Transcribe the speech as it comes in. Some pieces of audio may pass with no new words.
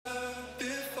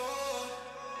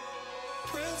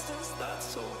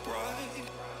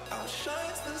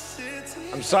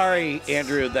I'm sorry,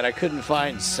 Andrew, that I couldn't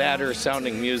find sadder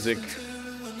sounding music.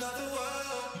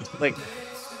 Like,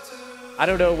 I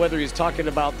don't know whether he's talking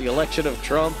about the election of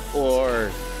Trump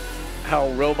or how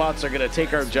robots are going to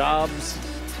take our jobs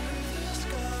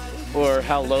or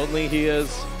how lonely he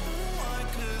is.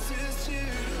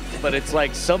 But it's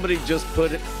like somebody just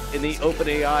put in the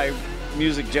OpenAI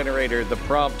music generator the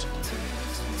prompt,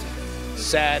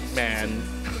 sad man.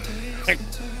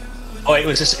 Oh, wait,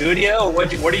 was this Udio?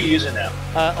 What are you using now?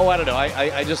 I don't know.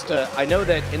 I just I know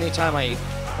that anytime I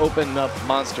open up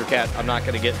Monster Cat, I'm not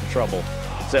going to get in trouble.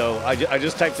 So I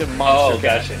just typed in Monster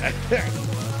Cat. Gotcha.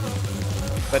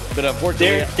 but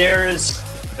unfortunately, there is.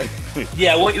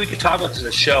 Yeah, what we could talk about in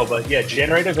the show, but yeah,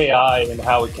 generative AI and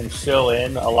how it can fill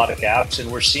in a lot of gaps,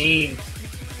 and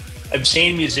I'm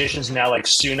seeing musicians now like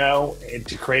Suno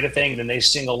to create a thing, and then they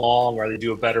sing along or they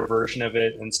do a better version of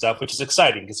it and stuff, which is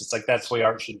exciting because it's like that's the way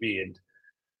art should be. And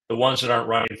the ones that aren't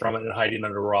running from it and hiding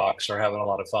under rocks are having a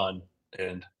lot of fun.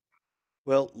 And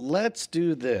well, let's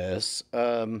do this.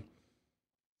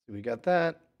 We got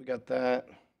that. We got that.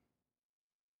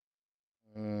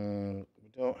 We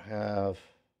don't have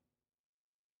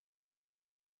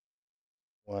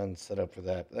one set up for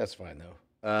that. That's fine though.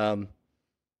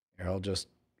 Here,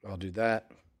 I'll do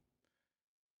that.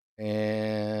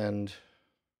 And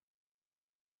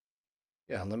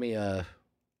yeah, let me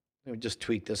just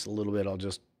tweak this a little bit. I'll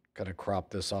just kind of crop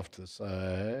this off to the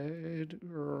side.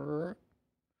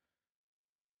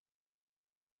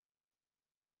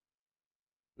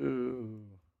 Ooh.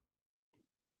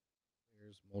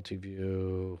 Here's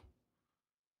multi-view.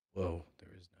 Whoa, there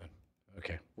is none.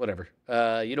 Okay, whatever.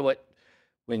 You know what?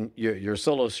 When your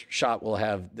solo shot will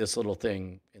have this little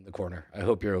thing in the corner. I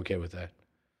hope you're okay with that.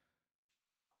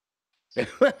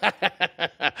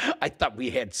 I thought we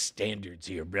had standards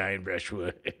here, Brian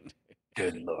Brushwood.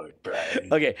 good Lord, Brian.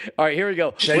 Okay, all right, here we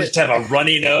go. Should I just have a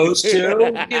runny nose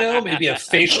too? Maybe a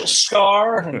facial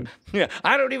scar. Yeah,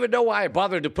 I don't even know why I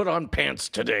bothered to put on pants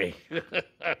today.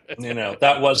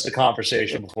 That was the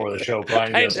conversation before the show.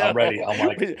 Brian goes, I'm ready. I'm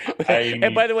like,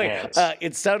 and by the way,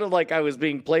 it sounded like I was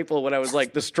being playful when I was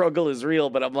like, the struggle is real,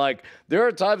 but I'm like, there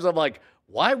are times I'm like,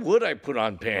 why would I put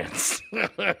on pants?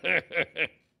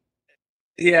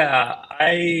 Yeah,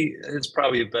 it's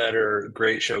probably a better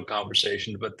great show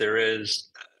conversation, but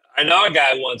I know a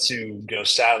guy once who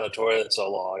sat on the toilet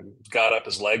so long, got up,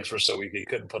 his legs were so weak he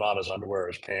couldn't put on his underwear or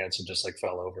his pants and just like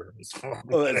fell over.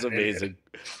 Oh, that's amazing.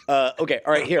 Okay,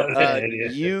 all right, here.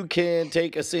 You can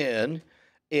take us in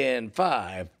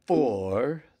 5,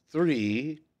 4,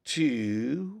 3,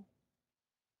 2.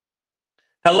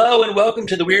 Hello and welcome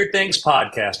to the Weird Things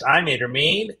Podcast. I'm Andrew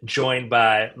Mean, joined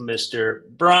by Mr.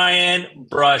 Brian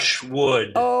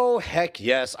Brushwood. Oh, heck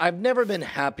yes. I've never been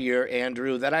happier,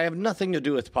 Andrew, that I have nothing to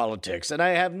do with politics, and I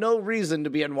have no reason to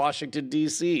be in Washington,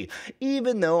 D.C.,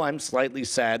 even though I'm slightly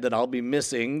sad that I'll be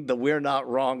missing the We're Not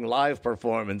Wrong live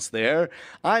performance there.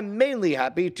 I'm mainly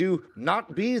happy to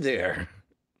not be there.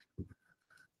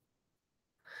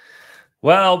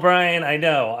 Well, Brian, I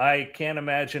know. I can't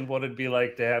imagine what it'd be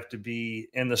like to have to be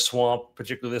in the swamp,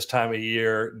 particularly this time of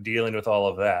year, dealing with all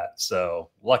of that. So,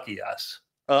 lucky us.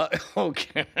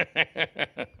 Okay.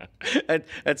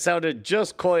 That sounded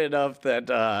just coy enough that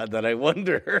I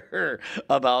wonder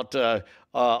about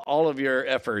all of your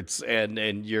efforts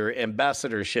and your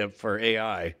ambassadorship for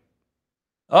AI.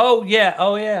 Oh, yeah.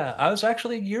 I was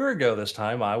actually a year ago this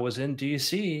time. I was in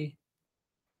D.C.,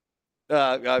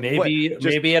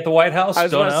 maybe at the White House. I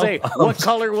was going to say, what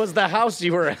color was the house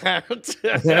you were at?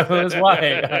 It was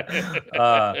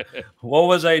white. What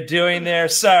was I doing there?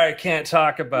 Sorry, I can't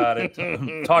talk about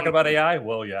it. Talk about AI?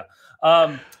 Well, yeah.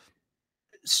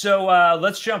 So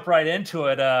let's jump right into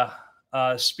it.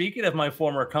 Speaking of my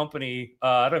former company,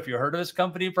 I don't know if you heard of this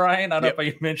company, Brian. I don't know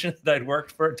if I mentioned that I'd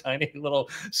worked for a tiny little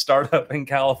startup in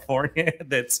California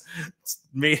that's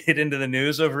made it into the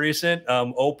news of recent,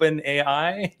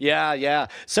 OpenAI. Yeah.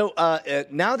 So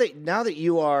now that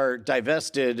you are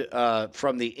divested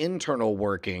from the internal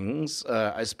workings,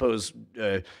 I suppose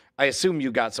I assume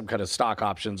you got some kind of stock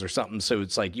options or something. So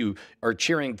it's like you are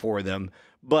cheering for them,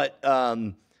 but.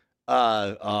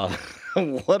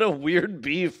 What a weird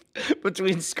beef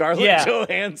between Scarlett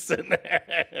Johansson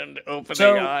and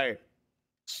OpenAI.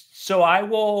 So I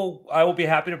will be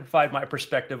happy to provide my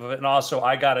perspective of it, and also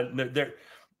I got it there.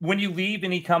 When you leave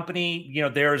any company,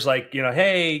 there's like,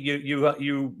 hey,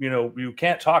 you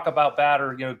can't talk about bad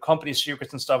or company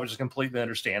secrets and stuff, which is completely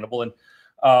understandable. And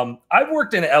I've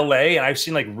worked in LA and I've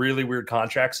seen like really weird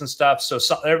contracts and stuff.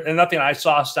 And nothing I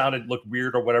saw looked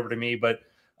weird or whatever to me, but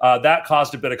That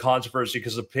caused a bit of controversy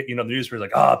because the news was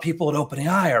like, oh, people at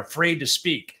OpenAI are afraid to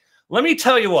speak. Let me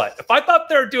tell you what, if I thought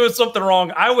they were doing something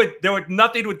wrong,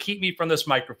 nothing would keep me from this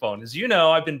microphone. As you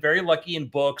know, I've been very lucky in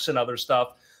books and other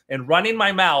stuff, and running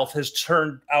my mouth has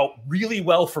turned out really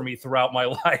well for me throughout my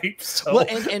life. So well,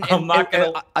 I'm not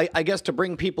going to. I guess to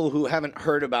bring people who haven't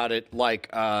heard about it, like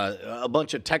a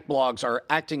bunch of tech blogs are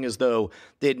acting as though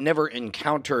they'd never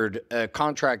encountered a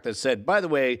contract that said, by the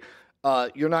way,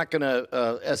 you're not going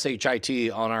to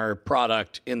SHIT on our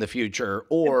product in the future,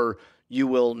 or you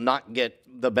will not get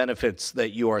the benefits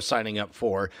that you are signing up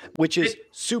for, which is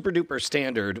super duper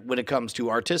standard when it comes to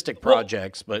artistic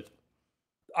projects. But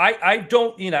I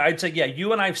don't, I'd say, yeah,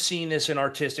 you and I've seen this in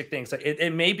artistic things.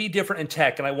 It may be different in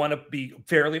tech, and I want to be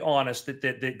fairly honest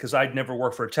that because I'd never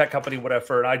worked for a tech company,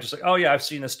 whatever, and I just like, oh yeah, I've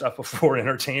seen this stuff before in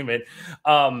entertainment.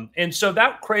 And so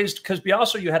that crazed, because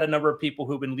you had a number of people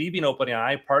who've been leaving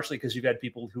OpenAI, partially because you've had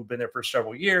people who've been there for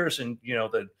several years, and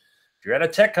if you're at a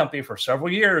tech company for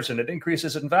several years and it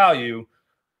increases in value,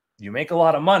 you make a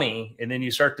lot of money, and then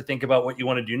you start to think about what you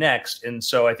want to do next. And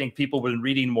so I think people have been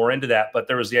reading more into that, but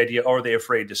there was the idea, oh, are they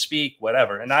afraid to speak,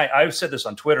 whatever. And I've said this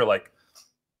on Twitter, like,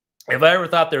 if I ever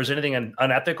thought there was anything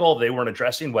unethical they weren't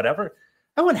addressing, whatever,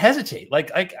 I wouldn't hesitate.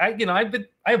 Like, I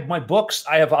have my books,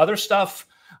 I have other stuff.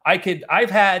 I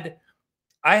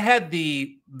had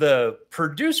the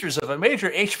producers of a major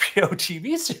HBO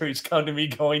TV series come to me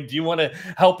going, do you want to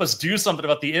help us do something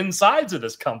about the insides of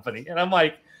this company? And I'm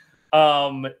like,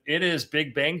 it is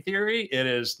Big Bang Theory. It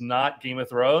is not Game of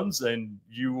Thrones, and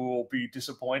you will be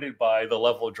disappointed by the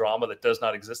level of drama that does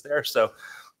not exist there. So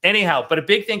anyhow, but a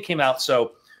big thing came out.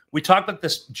 So we talked about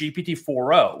this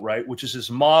GPT-4o, right? Which is this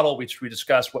model, which we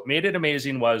discussed. What made it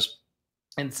amazing was,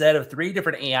 instead of 3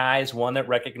 different AIs, one that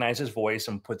recognizes voice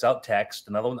and puts out text,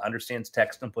 another one understands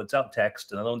text and puts out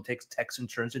text, another one takes text and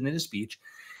turns it into speech.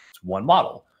 It's one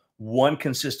model, one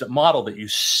consistent model that you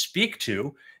speak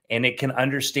to, and it can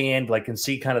understand, like, can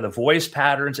see kind of the voice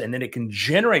patterns, and then it can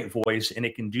generate voice, and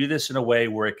it can do this in a way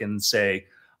where it can say,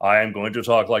 I am going to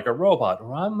talk like a robot,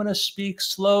 or I'm going to speak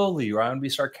slowly, or I'm going to be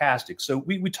sarcastic. So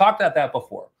we talked about that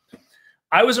before.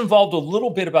 I was involved a little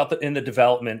bit in the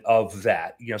development of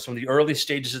that, some of the early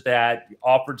stages of that,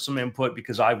 offered some input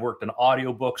because I worked in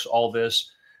audiobooks, all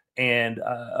this. And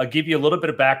I'll give you a little bit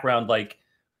of background. Like,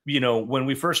 when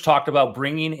we first talked about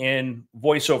bringing in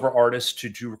voiceover artists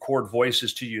to record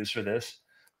voices to use for this,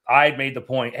 I made the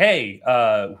point, hey,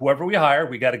 whoever we hire,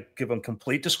 we got to give them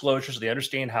complete disclosure so they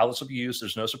understand how this will be used.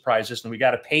 There's no surprises, and we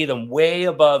got to pay them way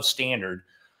above standard,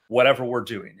 whatever we're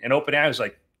doing. And OpenAI was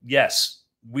like, yes,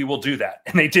 we will do that.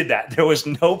 And they did that. There was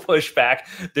no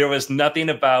pushback. There was nothing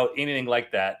about anything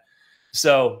like that.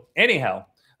 So anyhow,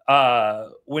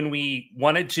 when we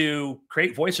wanted to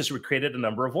create voices, we created a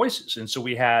number of voices. And so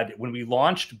when we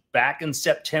launched back in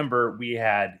September, we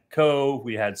had Cove,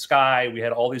 we had Sky, we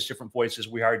had all these different voices.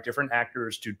 We hired different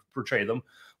actors to portray them.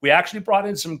 We actually brought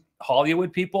in some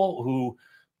Hollywood people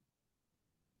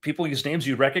whose names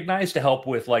you recognize to help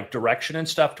with like direction and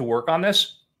stuff to work on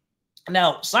this.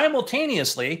 Now,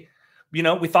 simultaneously,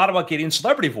 we thought about getting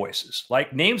celebrity voices.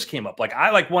 Like, names came up. Like,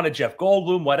 I wanted Jeff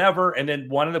Goldblum, whatever. And then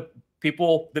one of the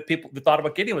people that thought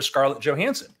about getting was Scarlett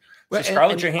Johansson. So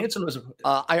Scarlett Johansson was.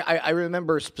 I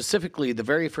remember specifically the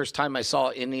very first time I saw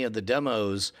any of the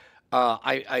demos.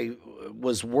 I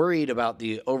was worried about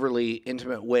the overly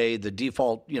intimate way the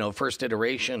default, first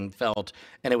iteration felt,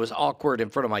 and it was awkward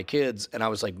in front of my kids. And I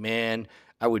was like, man,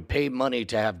 I would pay money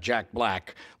to have Jack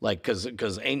Black, like,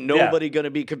 because ain't nobody going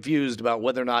to be confused about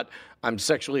whether or not I'm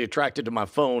sexually attracted to my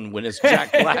phone when it's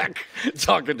Jack Black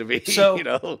talking to me.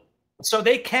 So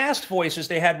they cast voices.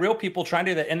 They had real people trying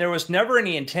to do that, and there was never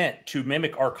any intent to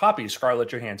mimic or copy Scarlett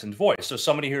Johansson's voice. So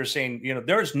somebody here is saying,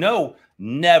 there's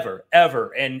never,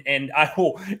 ever, and I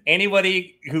will,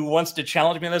 anybody who wants to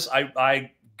challenge me on this,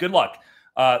 I good luck.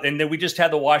 And then we just had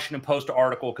the Washington Post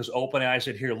article because OpenAI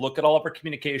said, here, look at all of our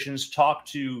communications, talk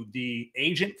to the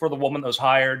agent for the woman that was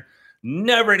hired.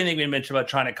 Never anything been mentioned about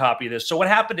trying to copy this. So what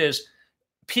happened is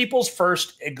people's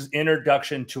first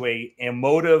introduction to a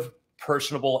emotive,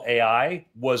 personable AI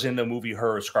was in the movie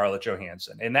Her, Scarlett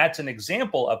Johansson. And that's an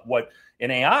example of what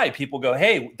in AI, people go,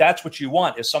 hey, that's what you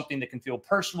want, is something that can feel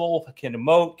personal, can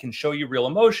emote, can show you real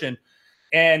emotion.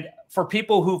 And for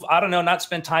people who've, I don't know, not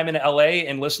spent time in LA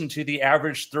and listened to the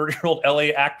average 30-year-old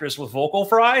LA actress with vocal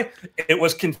fry, it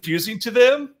was confusing to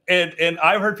them. And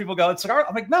I've heard people go, it's Scarlett.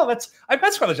 I'm like, no, I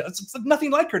bet Scarlett Johansson. It's nothing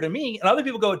like her to me. And other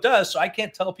people go, it does. So I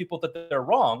can't tell people that they're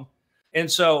wrong.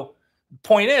 And so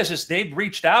point is they've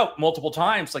reached out multiple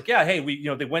times, like, yeah, hey,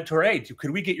 they went to her, hey,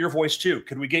 could we get your voice too?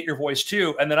 Could we get your voice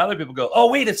too? And then other people go,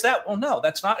 oh, wait, it's that. Well, no,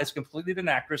 that's not. It's completely different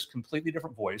actress, completely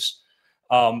different voice.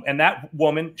 And that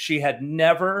woman, she had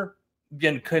never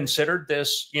been considered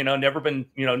this, never been,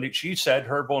 she said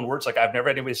her own words, like, I've never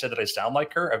had anybody said that I sound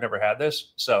like her. I've never had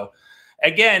this. So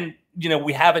again,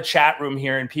 we have a chat room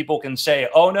here and people can say,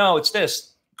 oh no, it's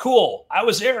this. Cool. I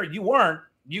was there. You weren't.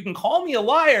 You can call me a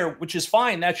liar, which is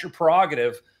fine. That's your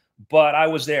prerogative. But I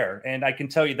was there. And I can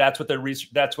tell you that's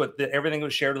what everything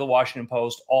was shared to the Washington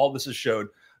Post. All this is showed.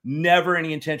 Never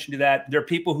any intention to that. There are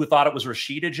people who thought it was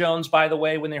Rashida Jones, by the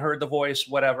way, when they heard the voice,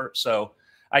 whatever. So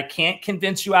I can't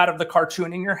convince you out of the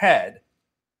cartoon in your head,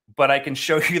 but I can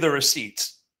show you the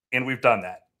receipts. And we've done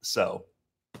that. So.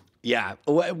 Yeah.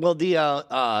 Well,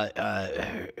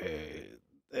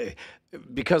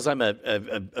 because I'm a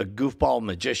goofball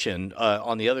magician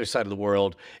on the other side of the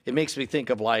world, it makes me think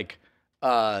of like,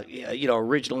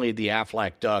 originally the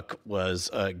Aflac duck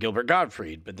was Gilbert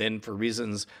Gottfried, but then for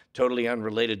reasons totally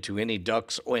unrelated to any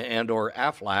ducks or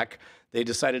Aflac, they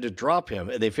decided to drop him.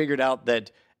 And they figured out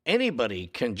that anybody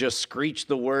can just screech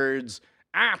the words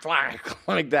Aflac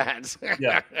like that.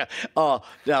 Yeah. Now,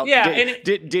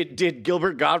 did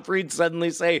Gilbert Gottfried suddenly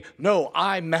say, "No,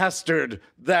 I mastered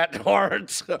that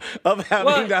art of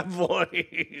having that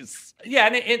voice"? Yeah,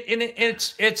 and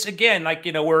it's again like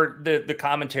where the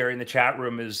commentary in the chat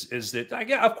room is that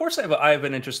of course I have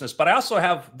an interest in this, but I also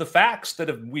have the facts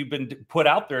that we've been put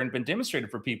out there and been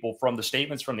demonstrated for people from the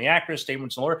statements from the actress,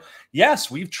 statements from Laura. Yes,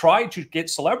 we've tried to get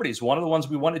celebrities. One of the ones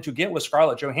we wanted to get was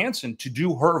Scarlett Johansson to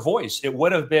do her voice. It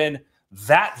would have been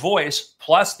that voice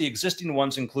plus the existing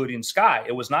ones, including Sky.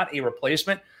 It was not a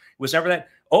replacement. It was never that.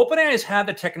 OpenAI has had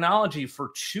the technology for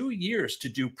 2 years to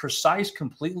do precise,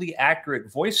 completely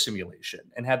accurate voice simulation.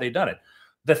 And had they done it?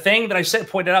 The thing that I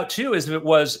pointed out too is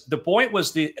the point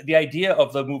was the idea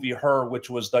of the movie Her, which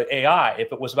was the AI.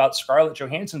 If it was about Scarlett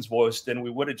Johansson's voice, then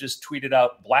we would have just tweeted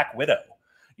out Black Widow,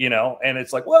 and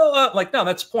it's like, well, no,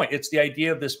 that's the point. It's the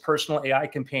idea of this personal AI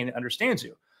companion that understands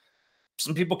you.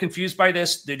 Some people confused by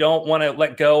this. They don't want to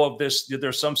let go of this.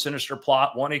 There's some sinister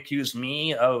plot. Want to accuse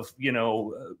me of,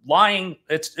 lying.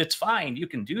 It's fine. You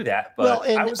can do that. But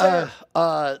I was there.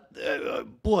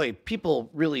 Boy, people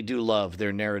really do love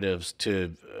their narratives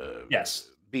to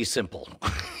be simple.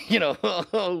 We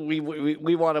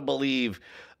want to believe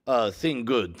thing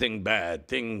good, thing bad,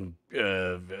 thing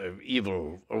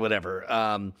evil, or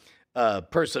whatever.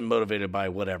 Person motivated by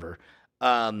whatever.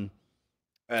 Hold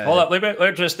up. Let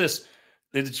me just this.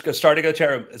 It's starting to go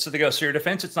terrible. So they go, so your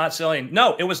defense, it's not stealing.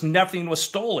 No, nothing was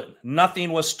stolen.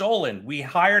 Nothing was stolen. We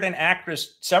hired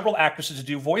several actresses to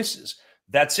do voices.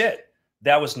 That's it.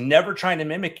 That was never trying to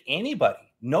mimic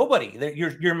anybody. Nobody.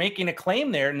 You're making a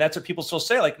claim there, and that's what people still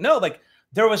say. Like, no,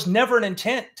 there was never an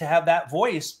intent to have that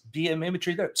voice be a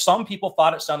mimicry there. Some people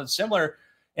thought it sounded similar.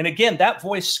 And again, that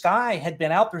voice, Sky, had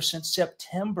been out there since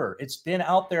September. It's been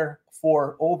out there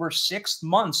for over 6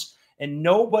 months, and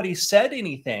nobody said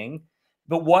anything.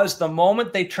 But was the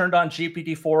moment they turned on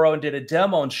GPT-4o and did a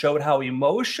demo and showed how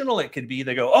emotional it could be,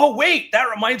 they go, oh, wait, that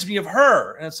reminds me of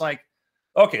her. And it's like,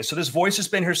 okay, so this voice has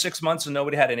been here 6 months and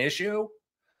nobody had an issue.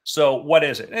 So what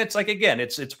is it? And it's like, again,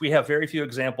 we have very few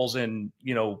examples in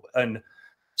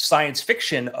science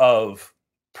fiction of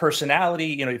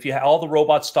personality. If you have all the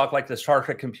robots talk like the Star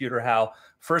Trek computer, how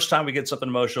first time we get something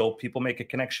emotional, people make a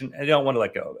connection and they don't want to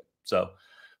let go of it. So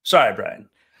sorry, Brian.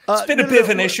 It's been a bit of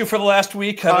an issue for the last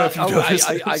week. I don't know if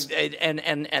you noticed.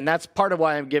 And that's part of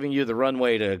why I'm giving you the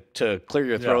runway to clear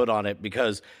your throat on it,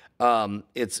 because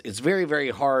it's very, very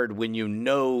hard when you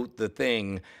know the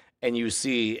thing and you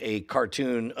see a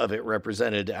cartoon of it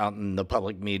represented out in the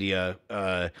public media.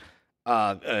 Talk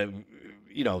to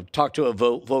a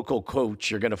vocal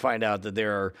coach, you're going to find out that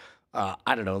there are,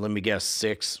 I don't know, let me guess,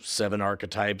 6, 7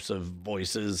 archetypes of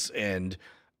voices, and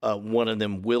one of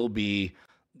them will be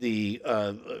the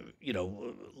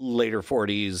later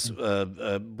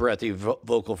 40s breathy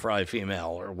vocal fry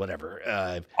female or whatever.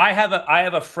 I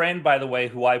have a friend, by the way,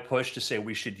 who I pushed to say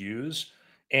we should use,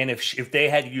 and if they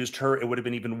had used her, it would have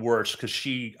been even worse, because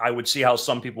I would see how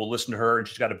some people listen to her, and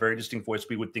she's got a very distinct voice.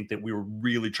 We would think that we were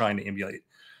really trying to emulate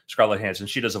Scarlett Johansson.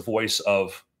 She does a voice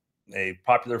of a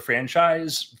popular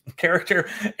franchise character,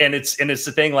 and it's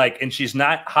the thing, like, and she's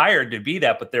not hired to be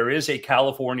that, but there is a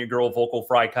California girl vocal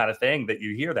fry kind of thing that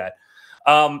you hear that.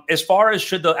 As far as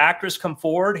should the actress come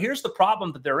forward, here's the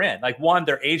problem that they're in. Like, one,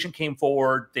 their agent came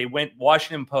forward. They went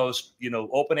Washington Post,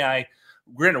 OpenAI.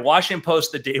 Granted, Washington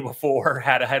Post the day before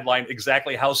had a headline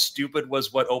exactly how stupid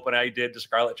was what OpenAI did to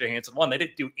Scarlett Johansson. One, they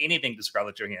didn't do anything to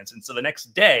Scarlett Johansson. So the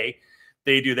next day,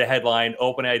 they do the headline,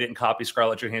 OpenAI didn't copy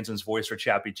Scarlett Johansson's voice for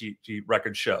ChatGPT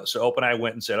record show. So OpenAI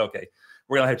went and said, okay,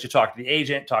 we're going to have you talk to the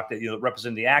agent, talk to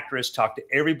represent the actress, talk to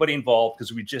everybody involved,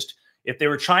 because if they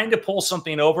were trying to pull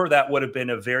something over, that would have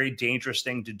been a very dangerous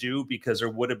thing to do, because there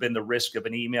would have been the risk of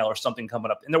an email or something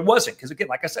coming up. And there wasn't, because again,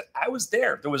 like I said, I was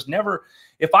there. There was never,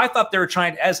 if I thought they were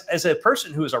trying, as a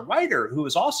person who is a writer, who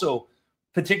is also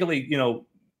particularly,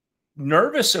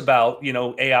 nervous about,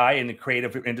 AI in the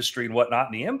creative industry and whatnot,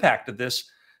 and the impact of this,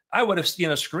 I would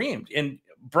have, screamed. And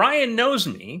Brian knows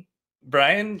me.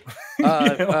 Brian,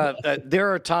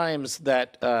 there are times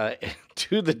that,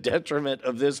 to the detriment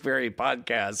of this very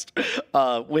podcast,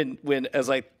 when as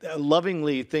I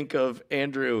lovingly think of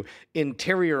Andrew in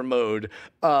terrier mode,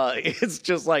 it's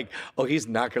just like, oh, he's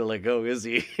not going to let go, is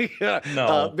he?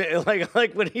 No.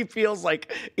 Like when he feels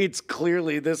like it's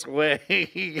clearly this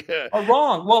way. Or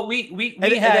wrong. Well, we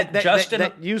had Justin.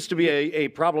 That used to be a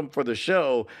problem for the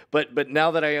show, but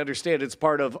now that I understand, it's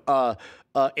part of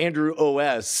Andrew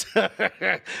OS.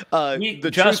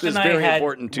 The truth is very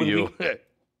important to you.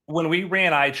 When we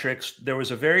ran iTricks, there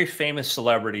was a very famous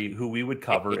celebrity who we would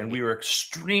cover, and we were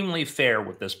extremely fair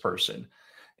with this person.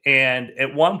 And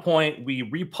at one point, we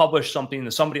republished something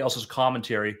to somebody else's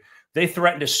commentary. They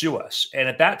threatened to sue us. And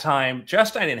at that time,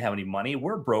 Just and I didn't have any money.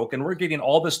 We're broke, and we're getting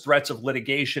all this threats of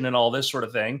litigation and all this sort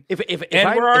of thing. If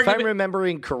I'm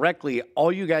remembering correctly,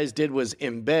 all you guys did was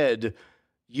embed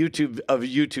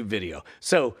YouTube video.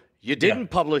 So you didn't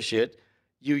publish it.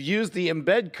 You used the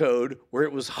embed code where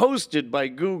it was hosted by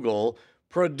Google,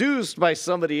 produced by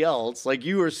somebody else. Like,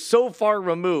 you are so far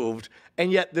removed,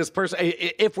 and yet this person,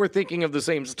 if we're thinking of the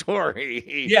same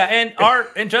story. Yeah,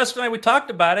 and Justin and I, we talked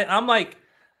about it. And I'm like,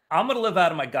 I'm going to live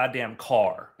out of my goddamn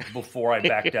car before I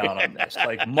back down on this.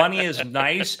 Like, money is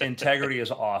nice, integrity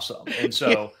is awesome. And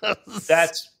so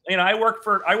that's, I work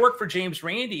for James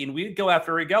Randi, and we'd go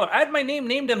after Uri Geller. I had my name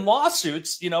named in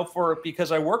lawsuits,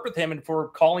 because I worked with him and for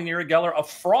calling Uri Geller a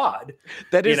fraud.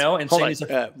 That is, and hold on,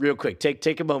 real quick,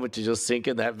 take a moment to just sink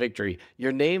in that victory.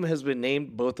 Your name has been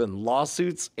named both in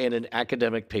lawsuits and in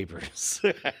academic papers.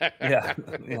 Yeah.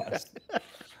 Yes.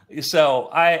 So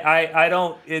I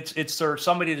don't, it's for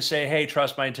somebody to say, hey,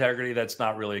 trust my integrity. That's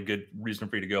not really a good reason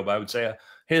for you to go. But I would say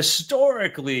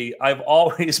historically, I've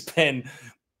always been,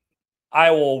 I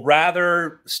will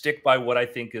rather stick by what I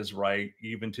think is right,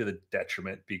 even to the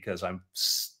detriment, because I'm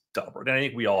stubborn. And I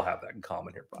think we all have that in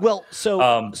common here, Brian. Well,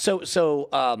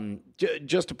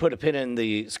 just to put a pin in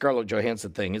the Scarlett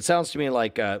Johansson thing, it sounds to me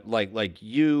like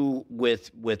you,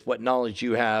 with what knowledge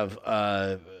you have,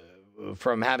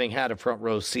 from having had a front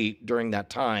row seat during that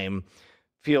time,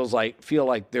 feel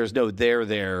like there's no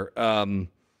there.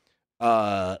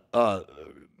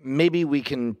 Maybe we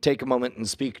can take a moment and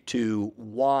speak to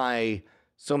why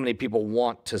so many people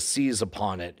want to seize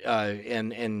upon it.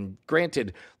 And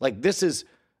granted, like, this is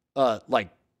I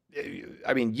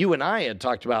mean, you and I had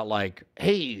talked about, like,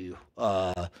 hey,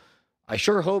 I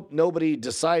sure hope nobody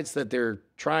decides that they're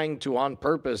trying to on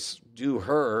purpose do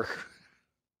her.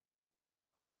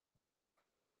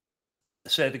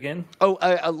 Say it again. Oh,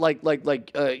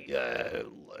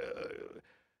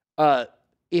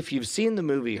 if you've seen the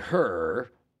movie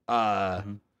Her,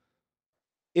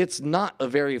 it's not a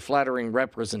very flattering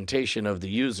representation of the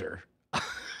user.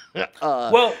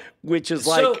 Which is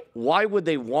why would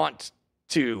they want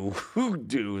to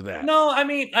do that? No, I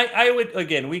mean, I would,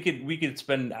 again, we could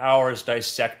spend hours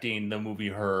dissecting the movie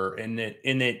Her,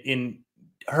 in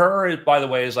Her, by the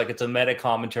way, is like, it's a meta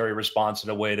commentary response in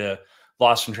a way to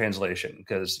Lost in Translation,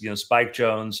 because Spike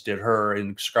Jonze did Her,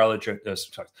 and Scarlett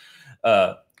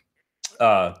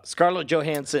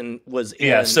Johansson was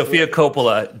in, Sofia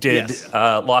Coppola did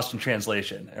Lost in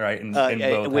Translation, right? And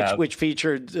which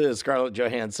featured Scarlett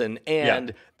Johansson,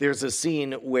 and there's a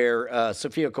scene where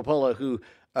Sofia Coppola, who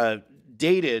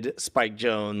dated Spike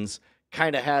Jonze,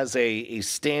 kind of has a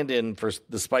stand-in for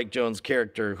the Spike Jonze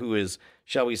character, who is,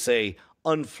 shall we say,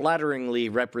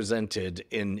 unflatteringly represented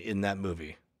in that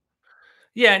movie.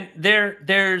 Yeah, and they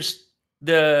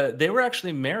were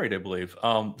actually married, I believe.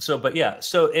 So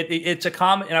it's a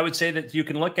common, and I would say that you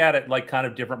can look at it like kind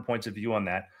of different points of view on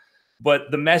that.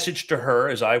 But the message to Her,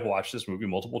 as I've watched this movie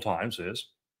multiple times, is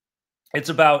it's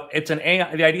an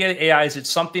AI. The idea of AI is it's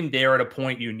something there at a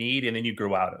point you need, and then you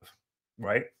grow out of,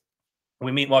 right?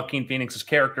 We meet Joaquin Phoenix's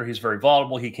character. He's very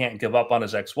vulnerable. He can't give up on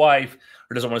his ex-wife,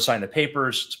 or doesn't want to sign the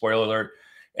papers. Spoiler alert.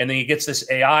 And then he gets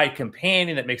this AI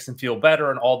companion that makes him feel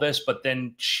better and all this, but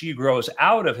then she grows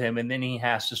out of him, and then he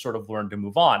has to sort of learn to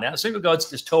move on. Now, so people go, it's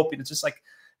dystopian. It's just like,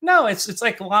 no, it's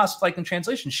like Lost, like in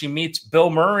Translation. She meets Bill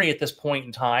Murray at this point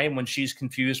in time when she's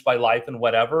confused by life and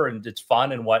whatever, and it's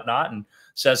fun and whatnot, and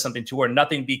says something to her.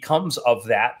 Nothing becomes of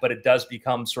that, but it does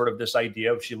become sort of this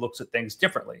idea of she looks at things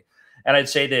differently. And I'd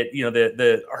say that,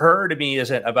 the Her to me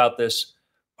isn't about this.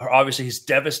 obviously he's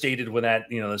devastated when that,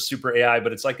 the super AI,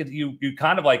 but it's like, you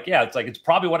kind of like, yeah, it's like, it's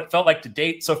probably what it felt like to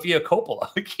date Sofia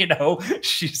Coppola.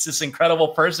 She's this incredible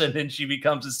person and she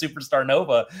becomes a superstar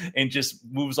nova and just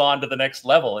moves on to the next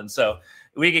level. And so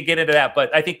we could get into that.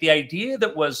 But I think the idea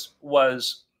that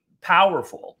was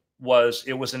powerful was,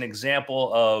 it was an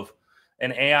example of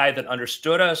an AI that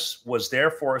understood us, was there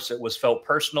for us. It was felt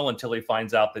personal until he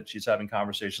finds out that she's having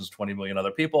conversations with 20 million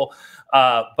other people.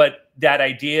 But that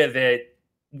idea that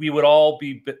we would all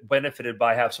be benefited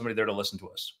by have somebody there to listen to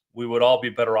us. We would all be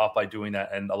better off by doing that,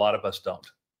 and a lot of us don't.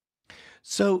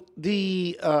 So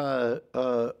the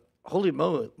holy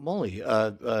moly,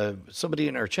 somebody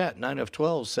in our chat, 9 of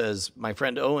 12, says my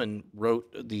friend Owen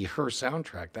wrote the Her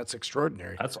soundtrack. That's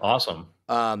extraordinary. That's awesome.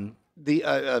 I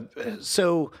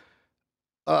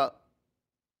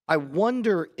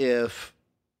wonder if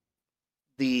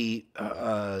the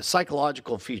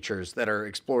psychological features that are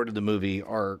explored in the movie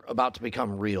are about to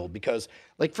become real, because,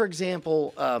 like, for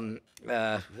example,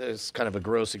 it's kind of a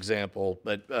gross example,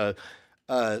 but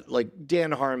like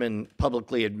Dan Harmon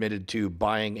publicly admitted to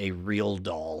buying a real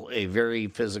doll, a very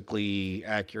physically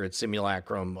accurate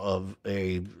simulacrum of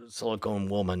a silicone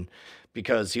woman,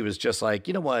 because he was just like,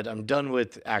 you know what, I'm done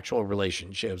with actual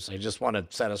relationships. I just want to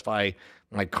satisfy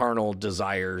my carnal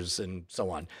desires and so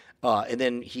on. And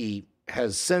then he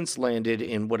has since landed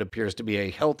in what appears to be a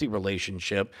healthy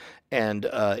relationship, and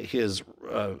his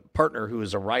partner, who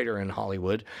is a writer in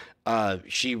Hollywood,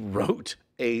 she wrote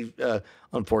a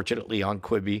unfortunately on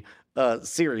Quibi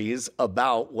series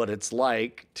about what it's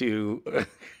like to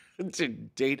to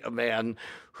date a man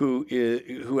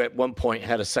who at one point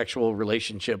had a sexual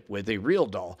relationship with a real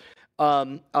doll.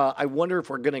 I wonder if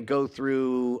we're going to go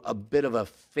through a bit of a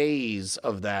phase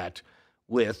of that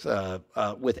with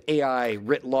AI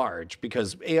writ large,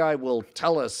 because AI will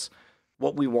tell us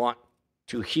what we want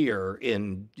to hear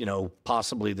in,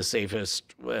 possibly the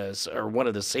safest or one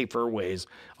of the safer ways.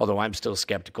 Although I'm still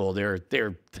skeptical. There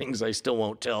are things I still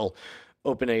won't tell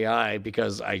OpenAI,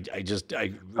 because I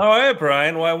oh, hey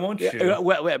Brian, why won't you?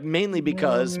 Mainly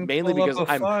because I'm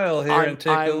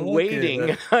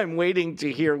waiting. I'm waiting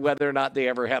to hear whether or not they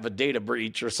ever have a data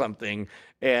breach or something.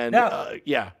 And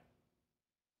yeah.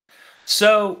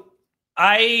 So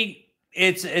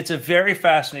it's a very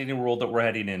fascinating world that we're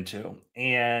heading into,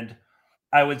 and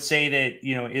I would say that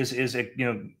is it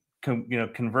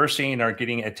conversing or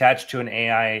getting attached to an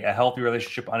AI a healthy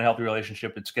relationship, unhealthy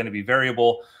relationship? It's going to be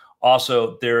variable.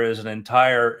 Also, there is an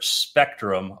entire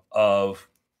spectrum of,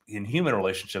 in human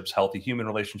relationships, healthy human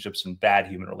relationships and bad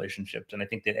human relationships, and I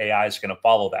think that AI is going to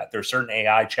follow that. There are certain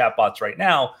AI chatbots right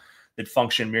now that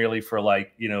function merely for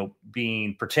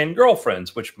being pretend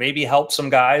girlfriends, which maybe help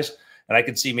some guys. And I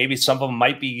can see maybe some of them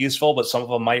might be useful, but some of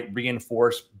them might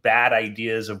reinforce bad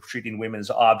ideas of treating women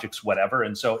as objects, whatever.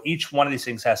 And so each one of these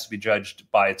things has to be judged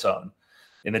by its own.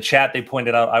 In the chat, they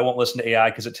pointed out, I won't listen to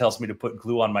AI because it tells me to put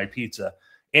glue on my pizza.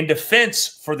 In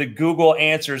defense for the Google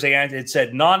answers, it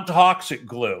said non-toxic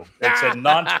glue. It said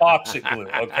non-toxic glue,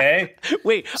 okay?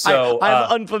 Wait, so I'm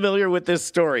unfamiliar with this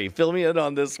story. Fill me in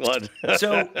on this one.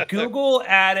 So Google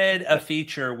added a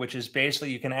feature, which is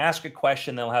basically you can ask a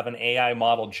question, they'll have an AI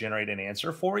model generate an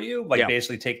answer for you,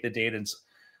 basically take the data.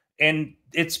 And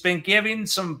it's been giving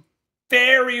some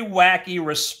very wacky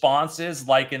responses,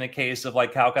 like in the case of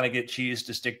how can I get cheese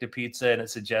to stick to pizza? And it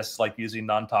suggests using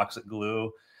non-toxic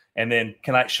glue. And then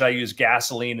should I use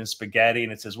gasoline and spaghetti?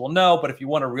 And it says, well, no, but if you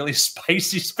want a really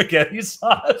spicy spaghetti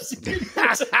sauce,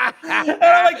 and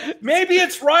I'm like, maybe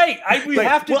it's right. We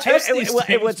have to test these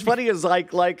things. What's funny is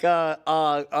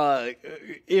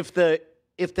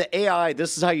if the AI,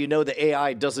 this is how you know the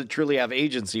AI doesn't truly have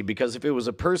agency, because if it was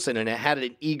a person and it had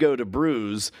an ego to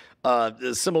bruise,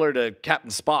 similar to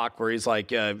Captain Spock, where he's like,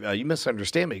 you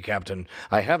misunderstand me, Captain.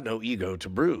 I have no ego to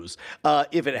bruise.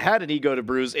 If it had an ego to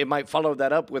bruise, it might follow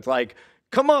that up with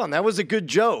come on, that was a good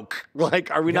joke.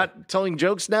 Are we not telling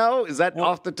jokes now? Is that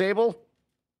off the table?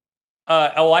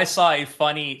 I saw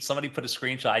somebody put a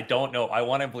screenshot. I don't know. I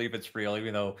want to believe it's real,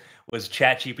 even though it was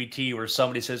ChatGPT, where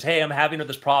somebody says, hey, I'm having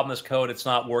this problem, this code, it's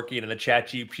not working. And the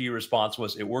ChatGPT response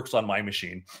was, it works on my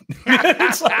machine.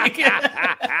 It's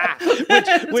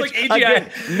which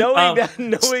again,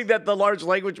 knowing that the large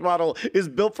language model is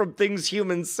built from things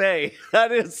humans say,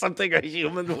 that is something a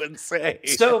human would say.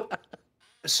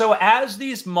 So as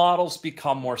these models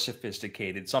become more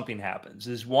sophisticated, something happens.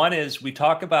 We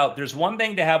talk about, there's one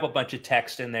thing to have a bunch of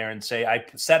text in there and say, I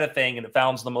said a thing and it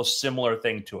found the most similar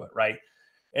thing to it, right?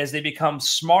 As they become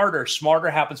smarter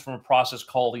happens from a process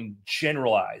called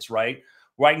generalize, right?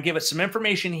 Where I can give it some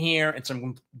information here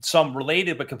and some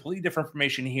related but completely different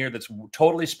information here that's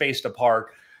totally spaced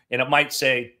apart. And it might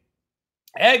say,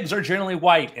 Eggs are generally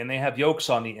white and they have yolks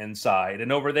on the inside.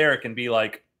 And over there, it can be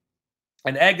like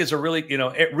an egg is a really,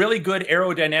 really good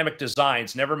aerodynamic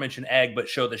designs. Never mention egg, but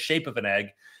show the shape of an egg.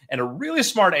 And a really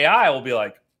smart AI will be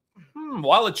like,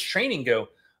 while it's training, go,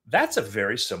 that's a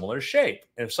very similar shape.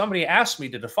 And if somebody asks me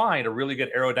to define a really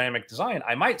good aerodynamic design,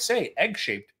 I might say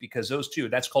egg-shaped because those two,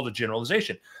 that's called a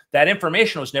generalization. That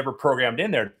information was never programmed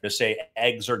in there to say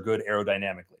eggs are good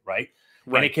aerodynamically, right?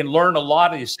 And it can learn a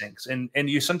lot of these things. And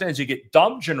sometimes you get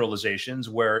dumb generalizations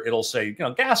where it'll say,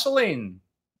 gasoline,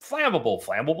 flammable.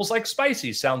 Flammable's like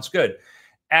spicy, sounds good.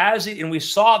 And we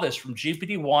saw this from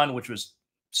GPT-1, which was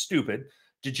stupid,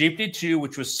 to GPT-2,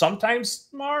 which was sometimes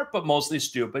smart, but mostly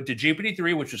stupid, to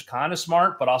GPT-3, which was kind of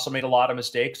smart, but also made a lot of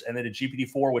mistakes, and then to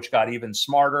GPT-4, which got even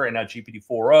smarter, and now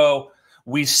GPT-4o.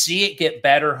 We see it get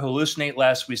better, hallucinate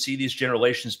less. We see these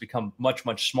generations become much,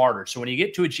 much smarter. So when you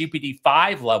get to a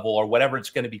GPT-5 level or whatever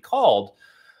it's going to be called,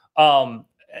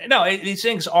 these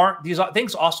things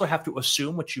also have to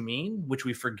assume what you mean, which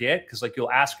we forget because like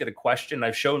you'll ask it a question.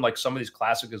 I've shown like some of these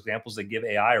classic examples that give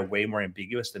AI are way more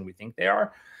ambiguous than we think they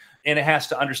are. And it has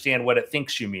to understand what it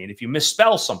thinks you mean. If you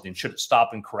misspell something, should it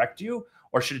stop and correct you?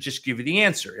 Or should it just give you the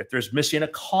answer? If there's missing a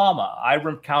comma, I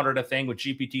encountered a thing with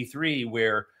GPT-3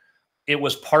 where it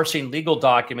was parsing legal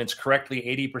documents correctly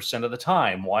 80% of the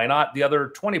time. Why not the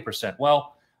other 20%?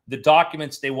 Well, the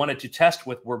documents they wanted to test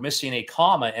with were missing a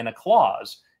comma and a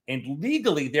clause. And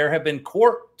legally, there have been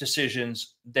court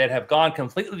decisions that have gone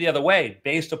completely the other way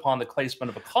based upon the placement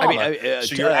of a comma.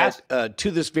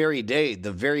 To this very day,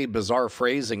 the very bizarre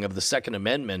phrasing of the Second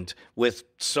Amendment with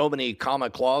so many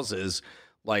comma clauses,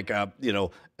 like, a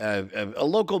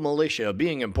local militia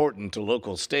being important to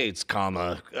local states,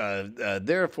 comma,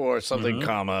 therefore something,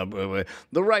 comma,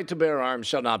 the right to bear arms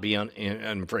shall not be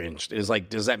infringed. Is like,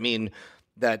 does that mean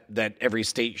that every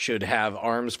state should have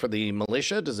arms for the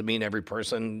militia? Does it mean every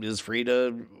person is free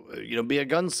to, be a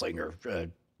gunslinger?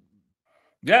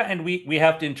 Yeah, and we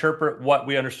have to interpret what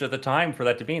we understood at the time for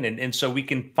that to mean. And so we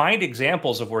can find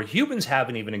examples of where humans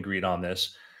haven't even agreed on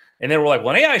this. And then we're like,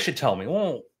 well, AI should tell me.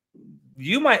 Well,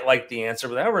 you might like the answer,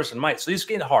 but that person might. So these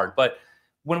get hard. But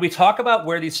when we talk about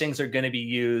where these things are going to be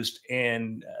used,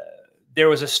 and there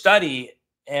was a study,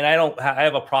 and I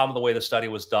have a problem with the way the study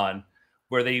was done,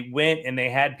 where they went and they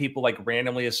had people like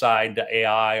randomly assigned to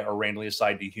AI or randomly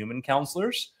assigned to human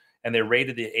counselors, and they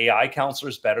rated the AI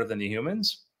counselors better than the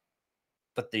humans,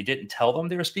 but they didn't tell them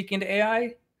they were speaking to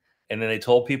AI. And then they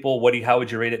told people, how would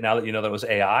you rate it now that you know that was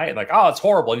AI? And like, oh, it's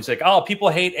horrible. And he's like, oh, people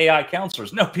hate AI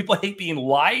counselors. No, people hate being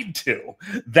lied to.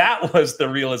 That was the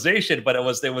realization, but it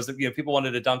was people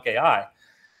wanted to dunk AI.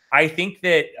 I think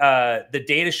that the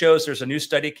data shows there's a new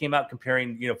study that came out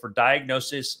comparing, for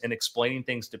diagnosis and explaining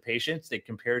things to patients. They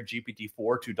compared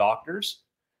GPT-4 to doctors.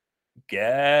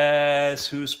 Guess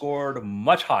who scored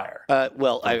much higher? Let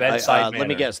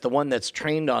me guess. The one that's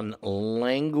trained on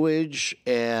language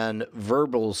and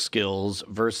verbal skills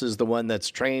versus the one that's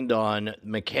trained on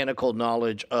mechanical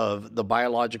knowledge of the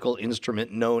biological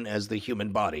instrument known as the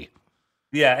human body.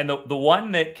 Yeah, and the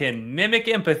one that can mimic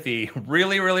empathy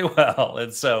really, really well.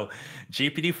 And so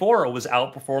GPT-4 was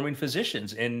outperforming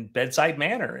physicians in bedside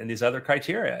manner and these other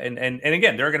criteria. And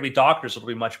again, there are going to be doctors that will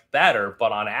be much better,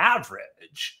 but on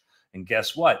average, and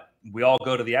guess what? We all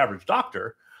go to the average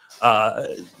doctor.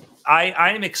 I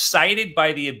am excited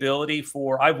by the ability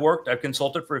I've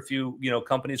consulted for a few,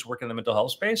 companies working in the mental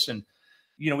health space. And,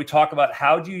 we talk about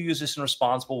how do you use this in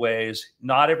responsible ways.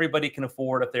 Not everybody can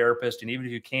afford a therapist. And even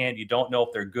if you can, you don't know if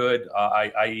they're good,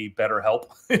 i.e.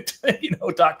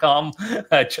 BetterHelp.com.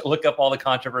 Look up all the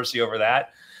controversy over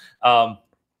that.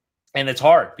 And it's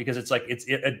hard because it's like,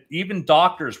 even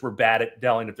doctors were bad at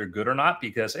telling if they're good or not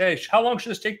because, hey, how long should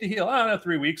this take to heal? I don't know,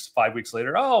 3 weeks, 5 weeks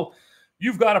later. Oh,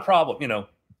 you've got a problem.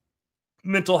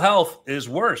 Mental health is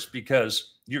worse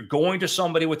because you're going to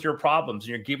somebody with your problems and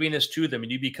you're giving this to them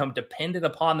and you become dependent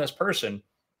upon this person.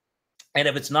 And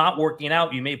if it's not working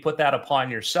out, you may put that upon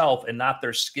yourself and not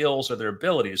their skills or their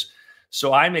abilities.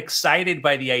 So I'm excited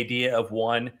by the idea of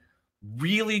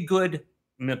really good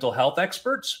mental health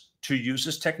experts to use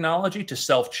this technology to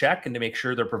self-check and to make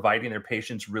sure they're providing their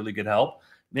patients really good help.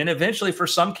 Then eventually, for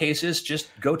some cases, just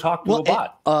go talk to a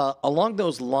bot. Along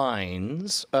those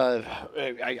lines,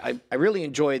 I really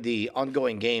enjoyed the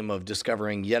ongoing game of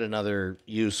discovering yet another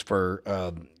use for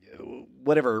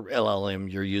whatever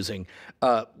LLM you're using.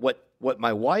 What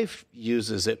my wife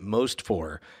uses it most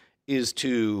for is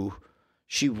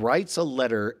she writes a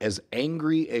letter as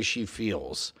angry as she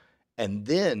feels and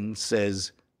then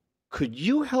says, could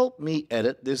you help me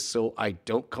edit this so I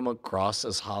don't come across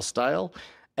as hostile?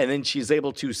 And then she's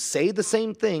able to say the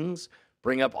same things,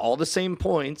 bring up all the same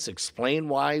points, explain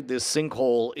why this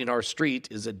sinkhole in our street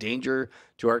is a danger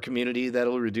to our community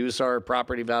that'll reduce our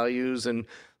property values. And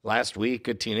last week,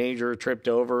 a teenager tripped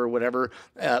over or whatever.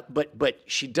 But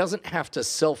she doesn't have to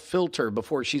self-filter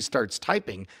before she starts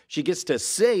typing. She gets to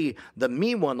say the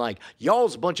mean one, like,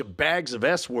 y'all's a bunch of bags of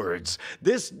S words.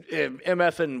 This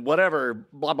MF and whatever,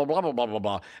 blah, blah, blah, blah, blah, blah,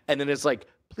 blah. And then it's like,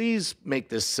 please make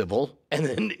this civil. And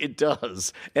then it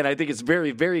does. And I think it's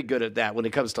very, very good at that when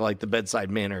it comes to like the bedside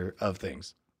manner of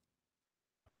things.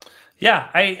 Yeah,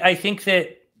 I think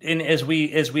that as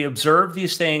we observe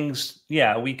these things,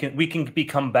 yeah, we can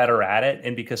become better at it.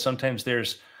 And because sometimes I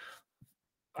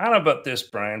don't know about this,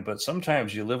 Brian, but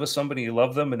sometimes you live with somebody, you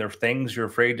love them, and there are things you're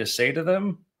afraid to say to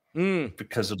them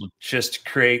because it'll just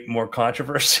create more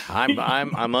controversy.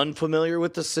 I'm unfamiliar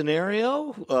with the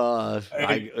scenario.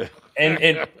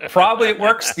 And probably it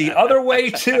works the other way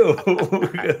too.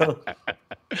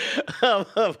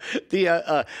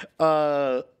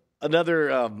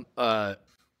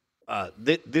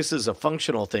 This is a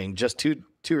functional thing. Just two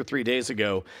or 3 days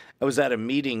ago, I was at a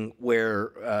meeting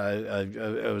where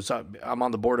I'm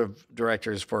on the board of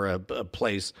directors for a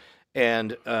place.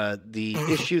 And the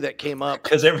issue that came up,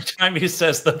 because every time he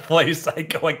says the place, I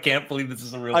go, I can't believe this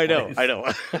is a real place. I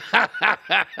know.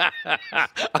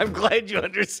 I'm glad you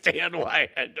understand why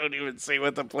I don't even say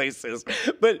what the place is.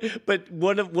 But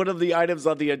one of the items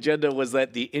on the agenda was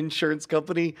that the insurance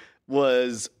company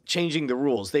was changing the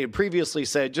rules. They had previously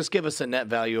said, just give us a net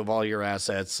value of all your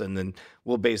assets, and then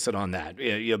we'll base it on that.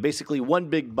 Basically one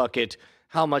big bucket.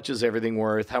 How much is everything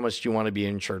worth? How much do you want to be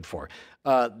insured for?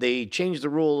 They changed the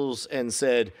rules and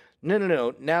said,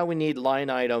 no. Now we need line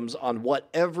items on what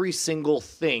every single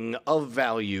thing of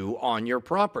value on your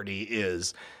property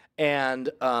is. And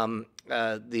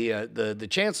the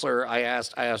chancellor, I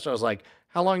asked, I was like,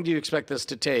 how long do you expect this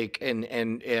to take? And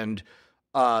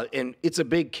it's a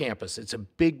big campus. It's a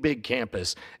big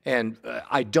campus. And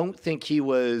I don't think he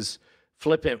was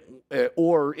flippant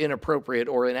or inappropriate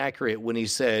or inaccurate when he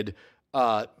said,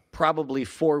 probably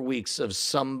 4 weeks of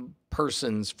some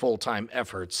person's full-time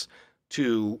efforts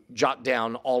to jot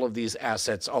down all of these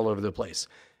assets all over the place.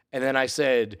 And then I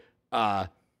said,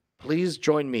 please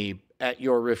join me at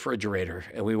your refrigerator.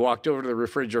 And we walked over to the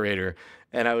refrigerator,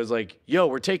 and I was like, yo,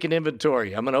 we're taking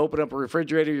inventory. I'm going to open up a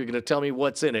refrigerator. You're going to tell me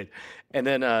what's in it. And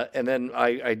then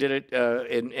I did it.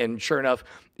 And sure enough,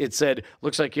 it said,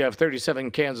 looks like you have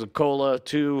 37 cans of cola,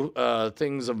 2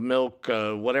 things of milk,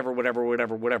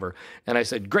 whatever. And I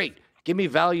said, great, give me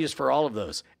values for all of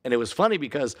those. And it was funny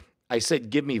because I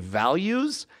said, give me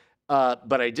values,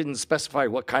 but I didn't specify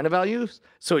what kind of values.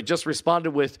 So it just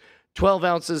responded with 12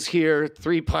 ounces here,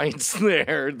 3 pints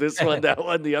there, this one, that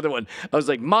one, the other one. I was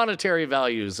like, monetary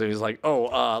values. And he's like,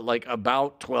 like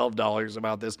about $12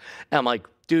 about this. And I'm like,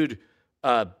 dude,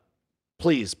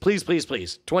 please,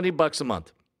 $20 a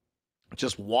month.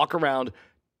 Just walk around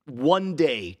one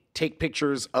day, take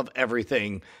pictures of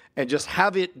everything, and just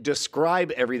have it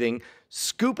describe everything,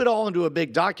 scoop it all into a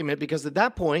big document, because at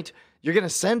that point, you're going to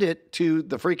send it to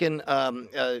the freaking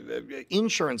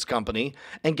insurance company.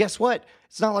 And guess what?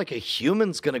 It's not like a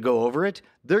human's going to go over it.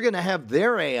 They're going to have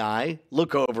their AI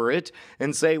look over it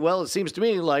and say, well, it seems to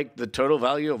me like the total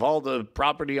value of all the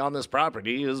property on this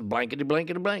property is blankety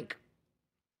blank.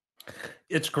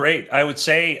 It's great. I would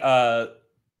say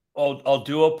I'll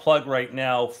do a plug right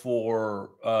now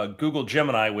for Google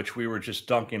Gemini, which we were just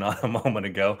dunking on a moment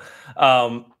ago.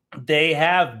 They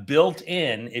have built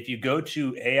in, if you go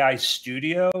to AI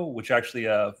Studio, which actually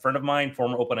a friend of mine,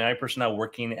 former OpenAI person now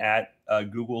working at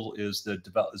Google, is the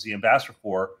ambassador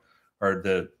for, or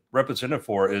the representative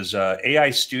for, is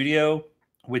AI Studio,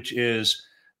 which is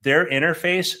their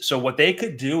interface. So what they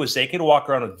could do is they could walk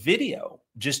around with video,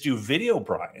 just do video,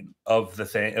 Brian, of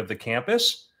the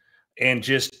campus, and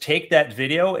just take that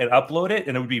video and upload it.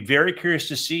 And it would be very curious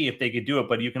to see if they could do it,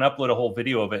 but you can upload a whole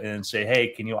video of it and say, hey,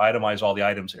 can you itemize all the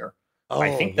items here?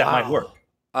 I think that might work.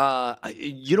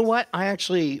 You know what? I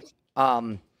actually,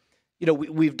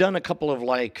 we've done a couple of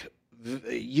like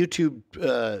YouTube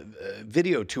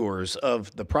video tours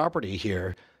of the property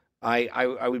here.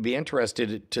 I would be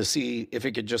interested to see if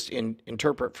it could just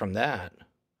interpret from that.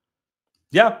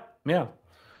 Yeah.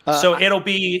 So it'll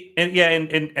be, and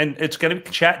it's going to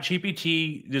be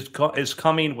ChatGPT is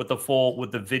coming with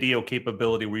the video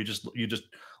capability where you just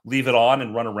leave it on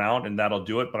and run around and that'll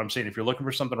do it. But I'm saying if you're looking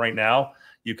for something right now,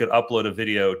 you could upload a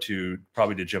video to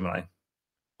Gemini.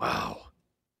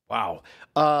 Wow.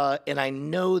 And I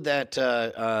know that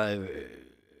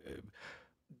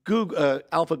Google,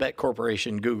 Alphabet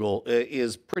Corporation, Google,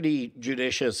 is pretty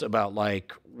judicious about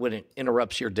like when it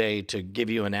interrupts your day to give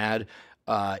you an ad.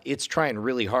 it's trying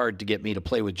really hard to get me to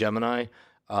play with Gemini.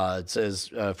 It says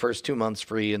first 2 months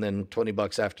free and then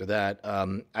 $20 after that.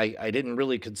 I didn't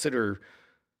really consider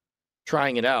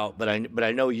trying it out, but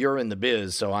I know you're in the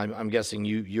biz, so I'm guessing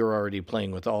you're already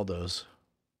playing with all those.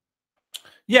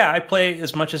 Yeah, I play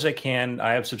as much as I can.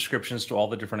 I have subscriptions to all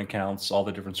the different accounts, all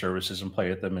the different services, and play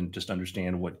with them and just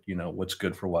understand what's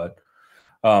good for what.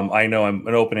 I know I'm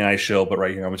an OpenAI shill, but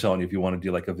right here I'm telling you, if you want to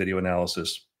do like a video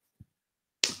analysis,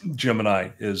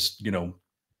 Gemini is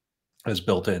has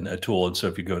built in a tool, and so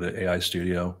if you go to AI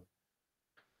Studio.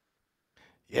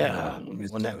 Yeah.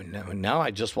 Well, now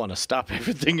I just want to stop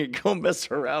everything and go mess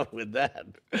around with that.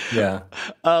 Yeah.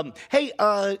 Hey,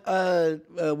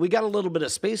 we got a little bit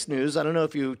of space news. I don't know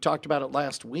if you talked about it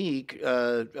last week.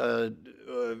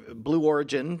 Blue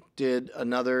Origin did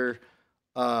another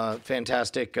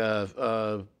fantastic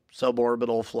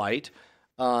suborbital flight.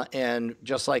 And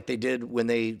just like they did when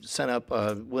they sent up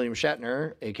William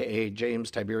Shatner, a.k.a.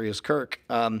 James Tiberius Kirk,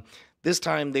 this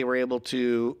time they were able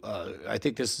to, I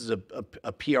think this is a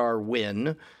PR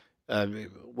win.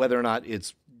 Whether or not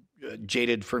it's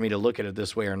jaded for me to look at it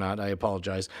this way or not, I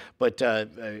apologize. But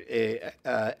a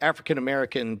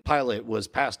African-American pilot was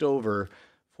passed over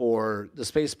for the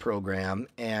space program,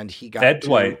 and he got Ed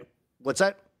Dwight. What's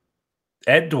that?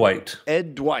 Ed Dwight.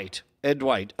 Ed Dwight.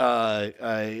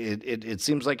 It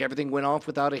seems like everything went off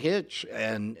without a hitch,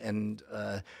 and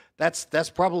that's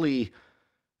probably,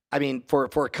 I mean, for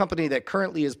a company that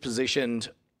currently is positioned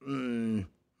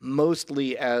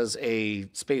mostly as a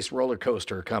space roller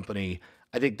coaster company,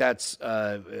 I think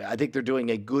they're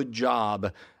doing a good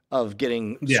job of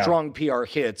getting strong PR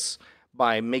hits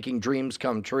by making dreams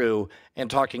come true and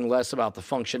talking less about the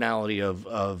functionality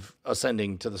of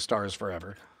ascending to the stars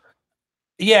forever.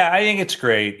 Yeah, I think it's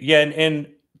great. Yeah, and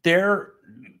there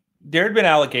had been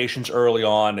allegations early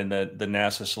on in the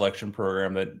NASA selection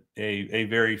program that a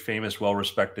very famous,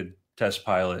 well-respected test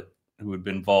pilot who had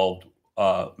been involved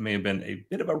may have been a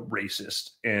bit of a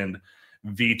racist and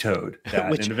vetoed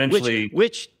that. And eventually,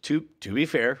 which to be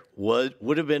fair,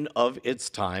 would have been of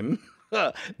its time.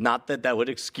 Not that would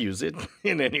excuse it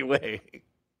in any way.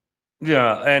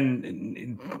 Yeah,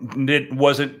 and it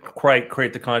wasn't quite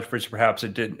create the controversy. Perhaps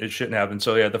it shouldn't have. And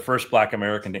so, yeah, the first Black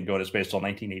American didn't go into space until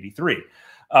 1983.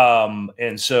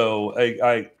 And so,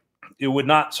 it would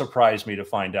not surprise me to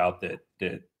find out that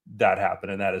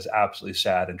happened, and that is absolutely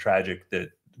sad and tragic. That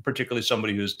particularly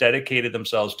somebody who's dedicated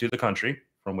themselves to the country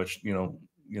from which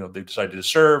they decided to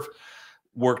serve,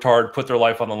 worked hard, put their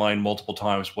life on the line multiple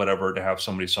times, whatever, to have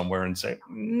somebody somewhere and say,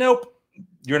 "Nope,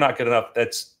 you're not good enough."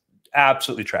 That's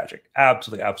absolutely tragic.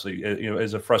 Absolutely,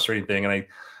 is a frustrating thing. And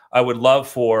I would love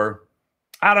for,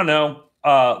 I don't know,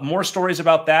 more stories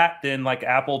about that than like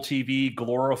Apple TV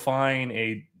glorifying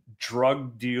a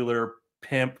drug dealer,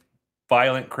 pimp,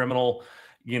 violent criminal,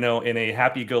 in a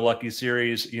happy-go-lucky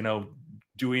series,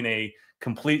 doing a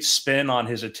complete spin on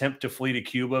his attempt to flee to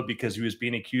Cuba because he was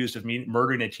being accused of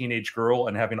murdering a teenage girl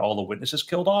and having all the witnesses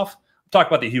killed off. Talk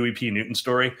about the Huey P. Newton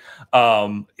story.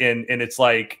 And it's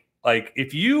like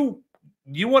if you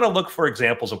want to look for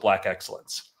examples of Black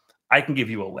excellence, I can give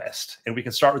you a list, and we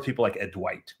can start with people like Ed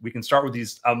Dwight. We can start with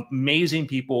these amazing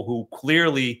people who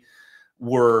clearly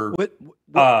were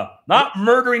not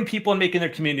murdering people and making their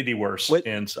community worse.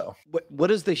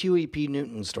 What is the Huey P.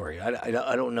 Newton story?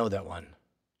 I don't know that one.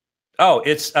 Oh,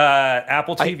 it's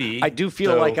Apple TV. I do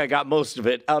feel like I got most of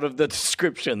it out of the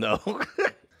description, though.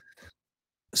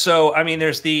 So, I mean,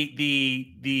 there's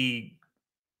the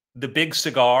Big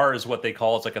Cigar is what they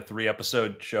call it. It's like a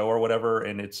 3-episode show or whatever,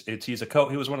 and he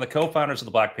was one of the co-founders of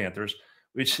the Black Panthers,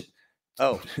 which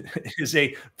is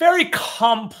a very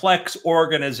complex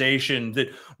organization that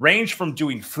ranged from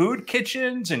doing food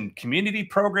kitchens and community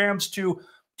programs to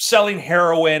selling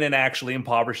heroin and actually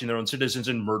impoverishing their own citizens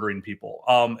and murdering people.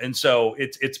 And so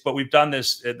but we've done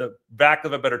this, at the back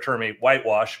of a better term, a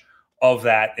whitewash of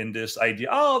that, in this idea,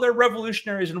 they're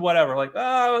revolutionaries and whatever. Like,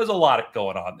 there's a lot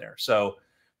going on there. So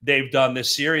they've done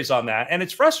this series on that, and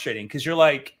it's frustrating because you're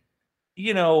like,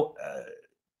 here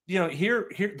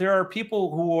there are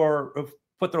people who have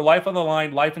put their life on the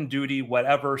line, life and duty,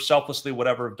 whatever, selflessly,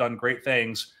 whatever, have done great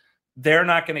things. They're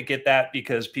not going to get that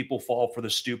because people fall for the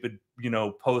stupid,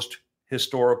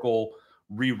 post-historical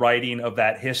rewriting of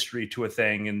that history to a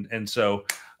thing. And so,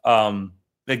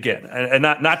 again, and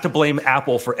not to blame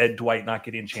Apple for Ed Dwight not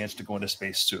getting a chance to go into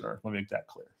space sooner. Let me make that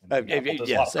clear.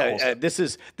 Yes,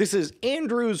 this is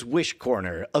Andrew's Wish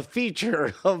Corner, a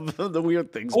feature of the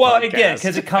Weird Things. Well, podcast. Again,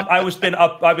 because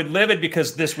I've been livid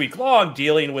because this week long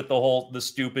dealing with the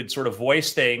stupid sort of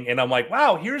voice thing, and I'm like,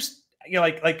 wow, here's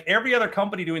like every other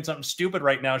company doing something stupid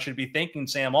right now should be thanking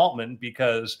Sam Altman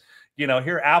because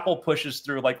here Apple pushes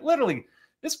through, like, literally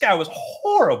this guy was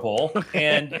horrible.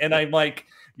 And I'm like,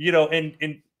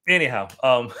 and anyhow,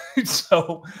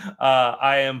 so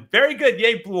I am very good.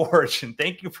 Yay, Blue Origin.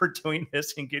 Thank you for doing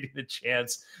this and getting the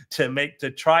chance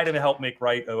to try to help make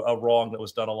right a wrong that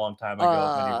was done a long time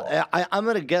ago. I'm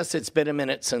going to guess it's been a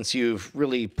minute since you've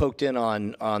really poked in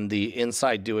on the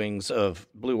inside doings of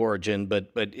Blue Origin,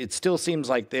 but it still seems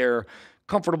like they're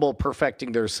comfortable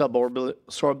perfecting their suborbital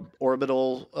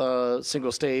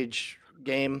single stage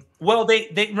game. Well,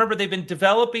 they remember they've been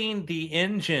developing the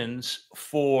engines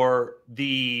for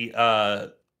the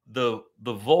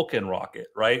Vulcan rocket,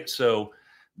 right? So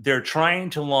they're trying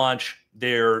to launch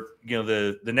their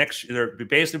the next. They're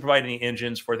basically providing the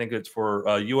engines for, I think it's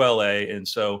for ULA, and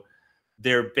so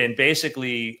they've been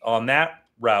basically on that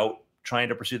route trying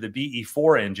to pursue the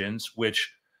BE4 engines,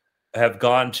 which have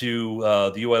gone to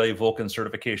the ULA Vulcan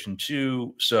certification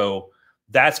 2. So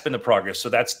that's been the progress. So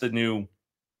that's the new.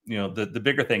 The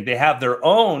bigger thing. They have their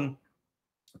own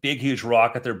big, huge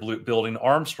rocket they're building,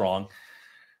 Armstrong.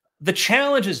 The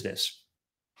challenge is this,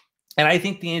 and I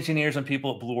think the engineers and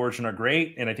people at Blue Origin are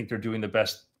great, and I think they're doing the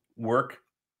best work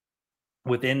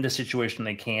within the situation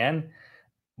they can,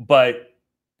 but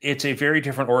it's a very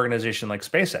different organization like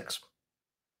SpaceX.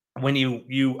 When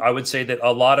I would say that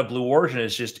a lot of Blue Origin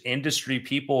is just industry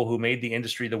people who made the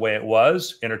industry the way it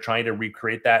was and are trying to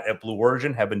recreate that at Blue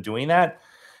Origin, have been doing that.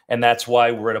 And that's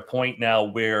why we're at a point now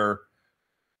where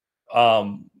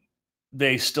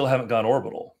they still haven't gone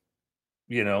orbital.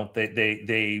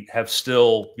 They have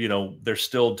still, they're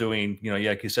still doing,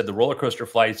 like you said, the roller coaster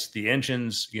flights, the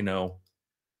engines,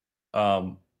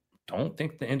 don't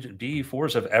think the engine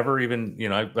BE4s have ever even,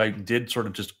 I did sort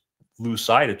of just lose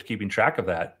sight of keeping track of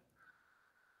that.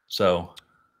 So,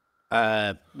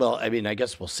 well, I mean, I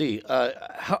guess we'll see.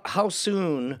 How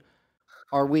soon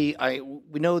are we?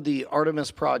 We know the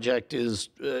Artemis project is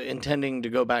intending to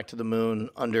go back to the moon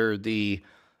under the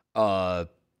per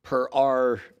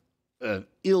our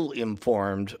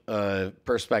ill-informed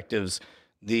perspectives,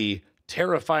 the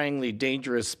terrifyingly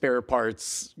dangerous spare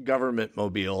parts government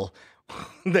mobile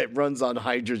that runs on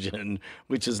hydrogen,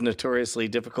 which is notoriously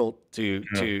difficult to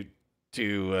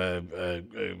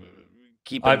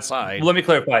keep inside. Let me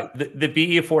clarify. The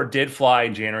BE4 did fly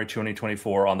in January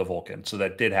 2024 on the Vulcan, so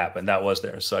that did happen. That was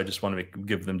there. So I just want to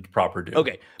give them proper due.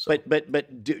 Okay, so.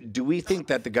 but do we think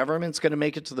that the government's going to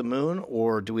make it to the moon,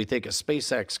 or do we think a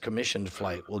SpaceX commissioned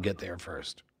flight will get there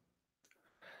first?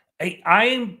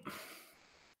 I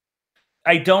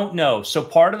don't know. So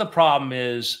part of the problem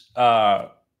is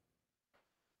the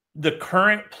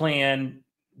current plan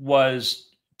was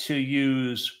to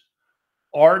use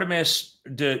Artemis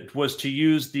was to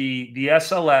use the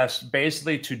SLS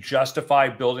basically to justify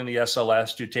building the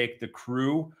SLS to take the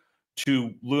crew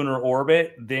to lunar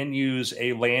orbit, then use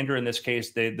a lander. In this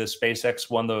case, the SpaceX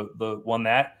won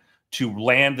that to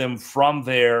land them from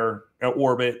their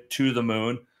orbit to the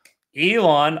moon.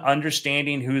 Elon,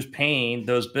 understanding who's paying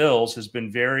those bills, has been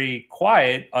very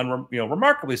quiet,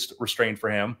 remarkably restrained for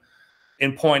him,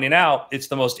 in pointing out it's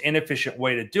the most inefficient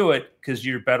way to do it, because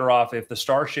you're better off if the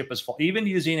Starship is even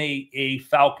using a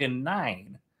Falcon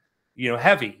 9,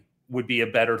 heavy would be a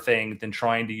better thing than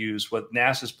trying to use what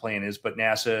NASA's plan is. But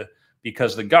NASA,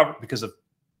 because of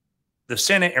the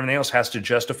Senate, everything else has to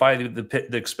justify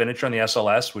the expenditure on the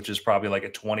SLS, which is probably like a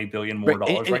 $20 billion more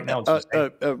right now.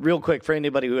 Real quick, for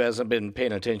anybody who hasn't been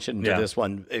paying attention to this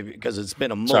one, because it's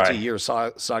been a multi-year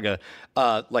saga,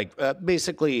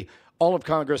 basically all of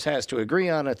Congress has to agree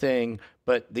on a thing,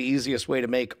 but the easiest way to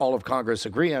make all of Congress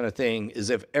agree on a thing is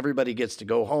if everybody gets to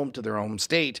go home to their home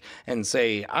state and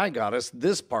say, I got us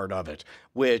this part of it,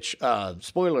 which,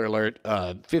 spoiler alert,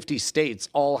 50 states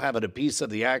all having a piece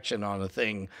of the action on a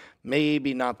thing,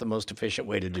 maybe not the most efficient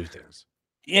way to do things.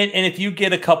 And if you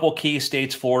get a couple key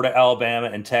states, Florida, Alabama,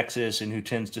 and Texas, and who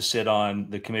tends to sit on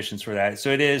the commissions for that.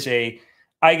 So it is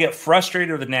I get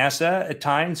frustrated with NASA at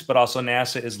times, but also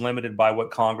NASA is limited by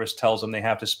what Congress tells them they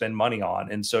have to spend money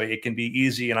on. And so it can be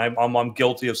easy, and I'm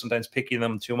guilty of sometimes picking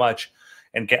them too much,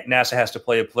 and NASA has to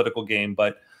play a political game.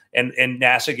 But and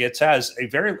NASA has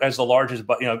the largest,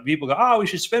 but people go, oh, we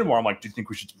should spend more. I'm like, do you think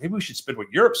maybe we should spend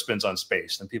what Europe spends on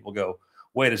space? And people go,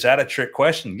 wait, is that a trick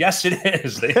question? Yes, it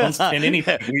is. They don't spend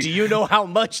anything. Do you know how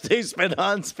much they spend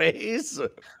on space?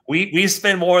 We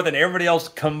spend more than everybody else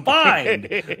combined.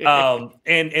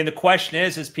 And the question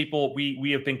is people,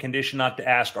 we have been conditioned not to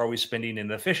ask, are we spending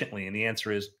inefficiently? And the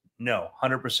answer is no,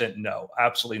 100% no,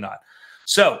 absolutely not.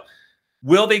 So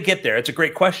will they get there? It's a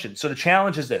great question. So the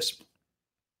challenge is this.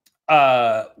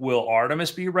 Will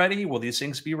Artemis be ready? Will these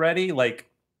things be ready?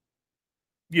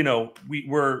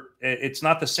 it's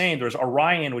not the same. There's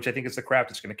Orion, which I think is the craft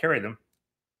that's going to carry them.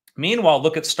 Meanwhile,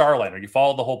 look at Starliner. You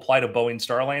follow the whole plight of Boeing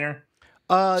Starliner?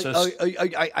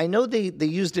 I know they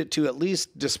used it to at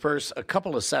least disperse a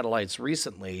couple of satellites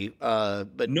recently.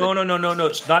 But no.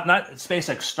 It's not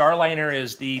SpaceX. Starliner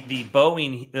is the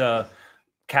Boeing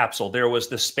capsule. There was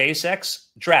the SpaceX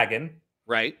Dragon,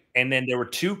 right? And then there were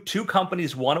two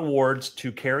companies won awards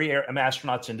to carry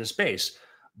astronauts into space.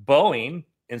 Boeing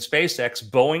and SpaceX.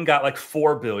 Boeing got like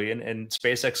 $4 billion, and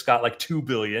SpaceX got like $2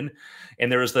 billion. And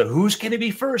there was the who's going to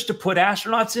be first to put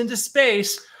astronauts into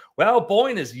space. Well,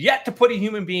 Boeing is yet to put a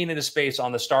human being into space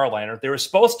on the Starliner. They were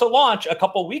supposed to launch a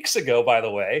couple weeks ago, by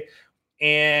the way,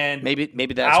 and maybe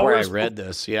that's where I read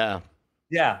this. Yeah,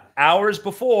 hours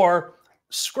before,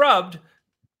 scrubbed,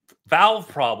 valve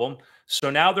problem. So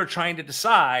now they're trying to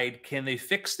decide, can they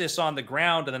fix this on the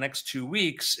ground in the next 2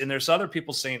 weeks? And there's other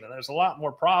people saying that there's a lot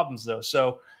more problems, though.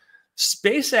 So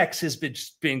SpaceX has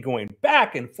been going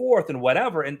back and forth and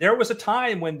whatever. And there was a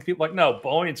time when people were like, no,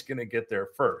 Boeing's going to get there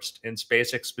first. And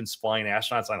SpaceX has been flying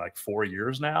astronauts on like 4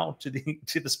 years now to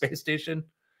the space station.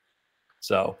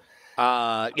 So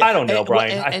I don't know,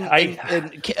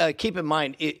 Brian. Keep in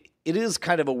mind, it is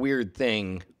kind of a weird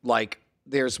thing. Like,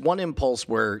 there's one impulse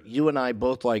where you and I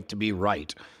both like to be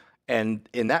right. And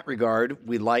in that regard,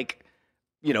 we like,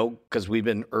 because we've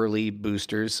been early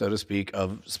boosters, so to speak,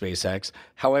 of SpaceX.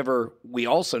 However, we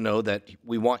also know that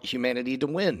we want humanity to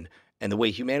win. And the way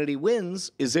humanity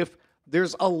wins is if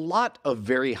there's a lot of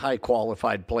very high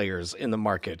qualified players in the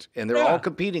market and they're all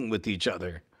competing with each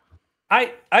other.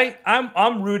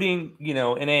 I'm rooting, in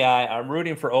AI, I'm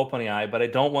rooting for OpenAI, but I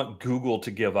don't want Google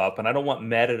to give up, and I don't want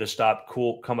Meta to stop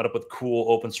coming up with cool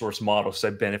open source models. I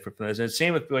benefit from this. And the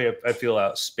same with the way I feel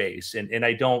about space. And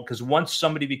I don't, because once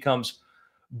somebody becomes,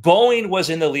 Boeing was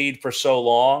in the lead for so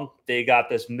long, they got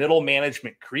this middle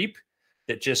management creep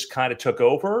that just kind of took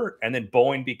over. And then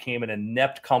Boeing became an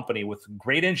inept company with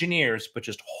great engineers, but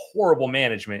just horrible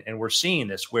management. And we're seeing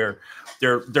this where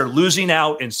they're losing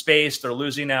out in space. They're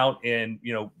losing out in,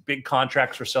 big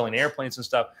contracts for selling airplanes and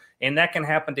stuff. And that can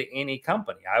happen to any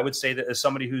company. I would say that as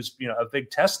somebody who's, a big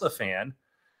Tesla fan,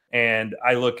 and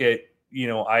I look at,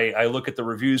 I look at the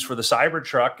reviews for the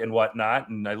Cybertruck and whatnot,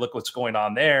 and I look what's going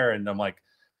on there. And I'm like,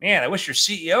 man, I wish your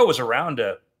CEO was around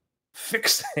to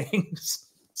fix things.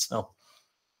 So,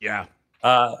 yeah.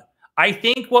 I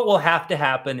think what will have to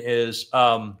happen is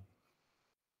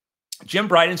Jim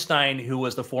Bridenstine, who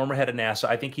was the former head of NASA,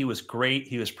 I think he was great.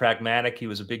 He was pragmatic. He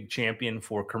was a big champion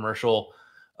for commercial.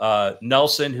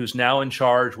 Nelson, who's now in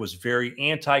charge, was very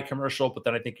anti-commercial, but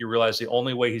then I think you realize the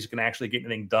only way he's going to actually get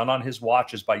anything done on his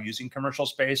watch is by using commercial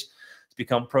space to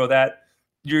become pro that.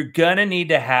 You're going to need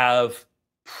to have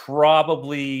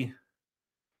probably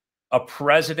a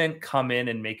president come in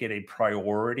and make it a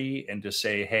priority and to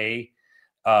say, hey,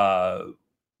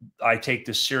 I take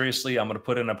this seriously. I'm going to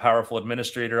put in a powerful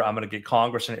administrator. I'm going to get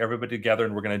Congress and everybody together,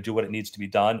 and we're going to do what it needs to be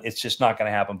done. It's just not going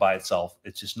to happen by itself.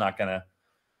 It's just not going to.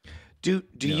 Do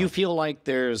you feel like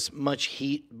there's much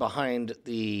heat behind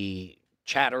the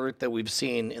chatter that we've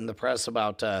seen in the press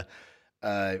about,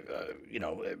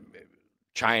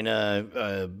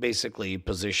 China basically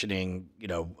positioning,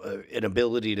 an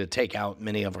ability to take out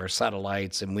many of our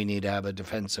satellites, and we need to have a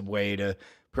defensive way to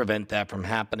prevent that from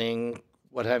happening,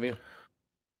 what have you?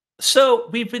 So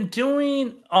we've been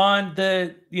doing on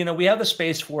the, we have the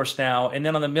Space Force now, and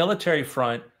then on the military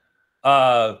front,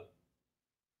 an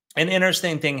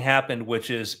interesting thing happened, which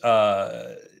is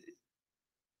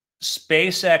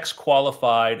SpaceX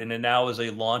qualified, and it now is a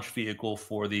launch vehicle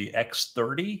for the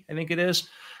X-30, I think it is.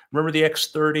 Remember the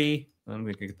X-30? Let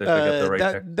me get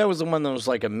that that was the one that was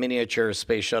like a miniature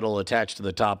space shuttle attached to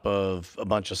the top of a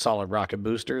bunch of solid rocket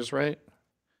boosters, right?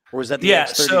 Or was that the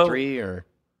X-33 or?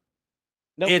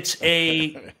 Nope. It's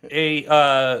a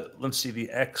let's see, the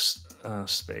X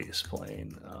space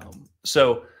plane.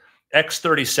 So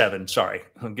X-37, sorry,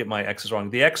 I'll get my X's wrong.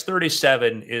 The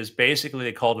X-37 is basically,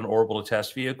 they called an orbital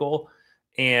test vehicle,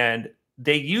 and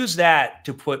they use that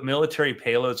to put military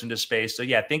payloads into space. So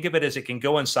yeah, think of it as it can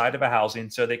go inside of a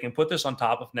housing. So they can put this on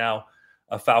top of now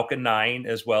a Falcon 9,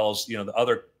 as well as, the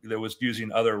other that was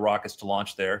using other rockets to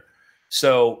launch there.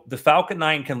 So the Falcon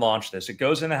 9 can launch this. It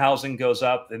goes in a housing, goes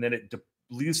up, and then it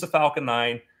leaves the Falcon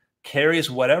 9, carries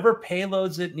whatever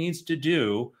payloads it needs to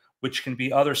do, which can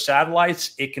be other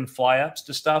satellites. It can fly up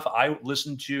to stuff. I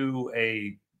listened to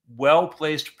a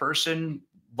well-placed person,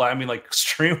 I mean, like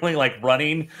extremely like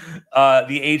running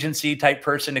the agency type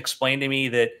person, explained to me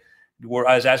that where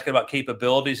I was asking about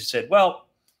capabilities, he said, well,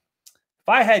 if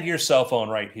I had your cell phone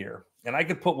right here and I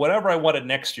could put whatever I wanted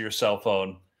next to your cell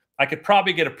phone, I could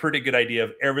probably get a pretty good idea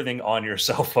of everything on your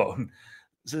cell phone.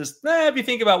 says, if you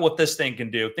think about what this thing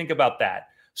can do, think about that.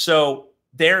 So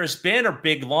there's been a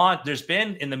big launch. There's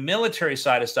been, in the military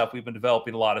side of stuff, we've been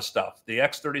developing a lot of stuff. The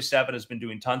X-37 has been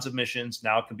doing tons of missions.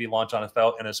 Now it can be launched on a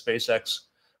SpaceX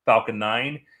Falcon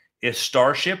 9. If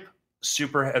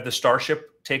the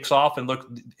Starship takes off, and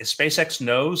look, SpaceX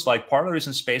knows, like, part of the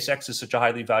reason SpaceX is such a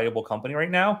highly valuable company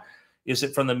right now is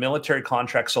that from the military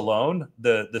contracts alone,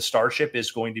 the Starship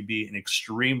is going to be an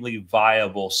extremely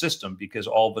viable system, because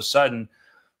all of a sudden,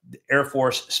 the Air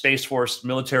Force, Space Force,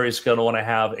 military is going to want to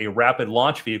have a rapid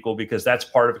launch vehicle, because that's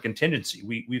part of a contingency.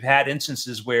 We've had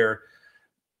instances where,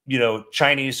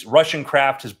 Russian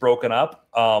craft has broken up,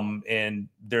 and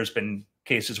there's been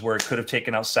cases where it could have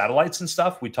taken out satellites and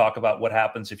stuff. We talk about what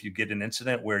happens if you get an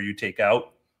incident where you take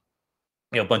out,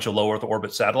 a bunch of low Earth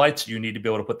orbit satellites. You need to be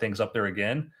able to put things up there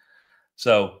again.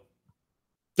 So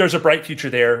there's a bright future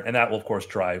there, and that will, of course,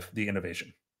 drive the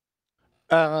innovation.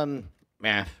 All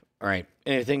right.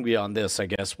 Anything beyond this, I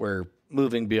guess we're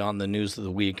moving beyond the news of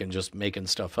the week and just making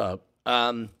stuff up.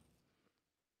 You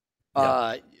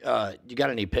got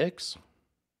any picks?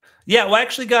 Yeah, well, I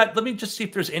actually let me just see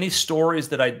if there's any stories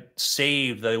that I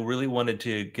saved that I really wanted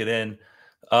to get in.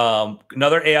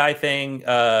 Another AI thing,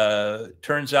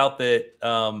 turns out that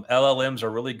LLMs are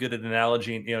really good at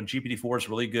analogy. GPT-4 is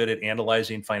really good at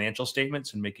analyzing financial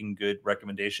statements and making good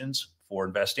recommendations for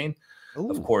investing. Ooh.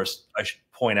 Of course, I should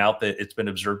point out that it's been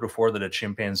observed before that a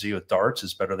chimpanzee with darts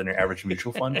is better than your average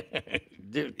mutual fund.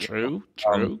 True.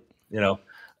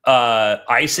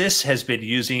 ISIS has been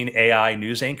using AI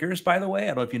news anchors, by the way. I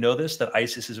don't know if you know this, that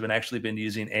ISIS has actually been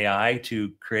using AI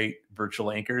to create virtual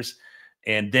anchors.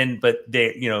 But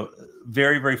they,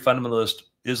 very, very fundamentalist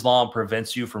Islam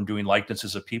prevents you from doing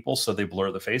likenesses of people, so they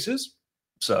blur the faces.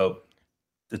 So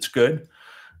it's good.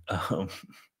 I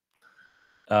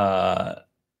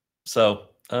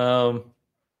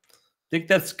think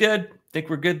that's good. I think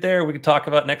we're good there. We can talk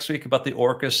about next week about the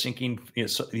orca sinking,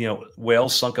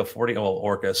 whales sunk a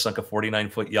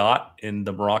 49-foot yacht in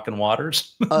the Moroccan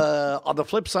waters. On the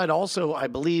flip side, also, I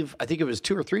think it was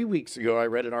 2 or 3 weeks ago, I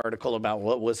read an article about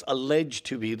what was alleged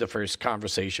to be the first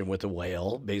conversation with a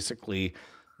whale. Basically,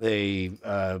 they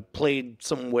played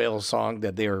some whale song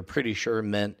that they were pretty sure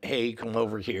meant, hey, come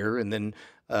over here. And then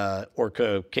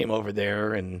orca came over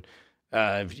there and,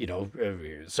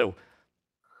 so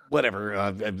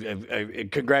whatever.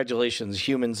 Congratulations,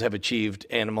 humans have achieved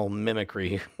animal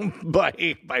mimicry by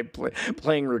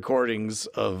playing recordings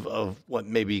of what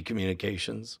may be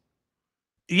communications.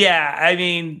 Yeah, I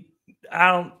mean,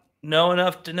 I don't know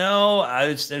enough to know.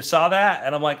 I saw that,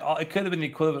 and I'm like, it could have been the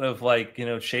equivalent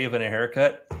of shaving a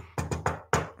haircut.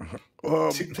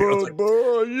 I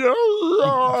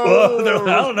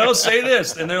don't know, say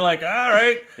this, and they're like, all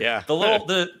right, yeah.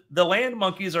 The land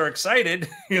monkeys are excited,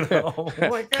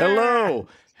 like, hello.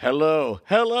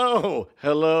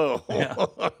 Yeah.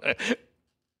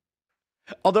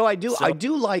 Although I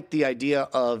do like the idea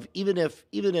of even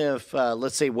if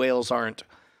let's say whales aren't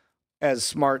as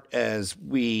smart as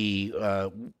we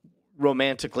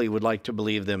romantically would like to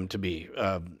believe them to be,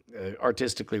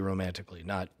 artistically, romantically,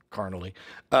 not carnally.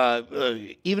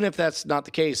 Even if that's not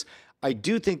the case, I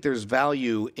do think there's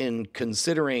value in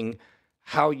considering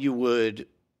how you would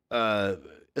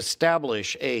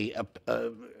establish a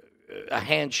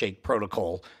handshake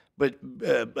protocol, but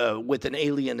with an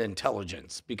alien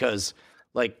intelligence, because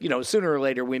sooner or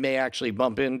later we may actually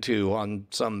bump into, on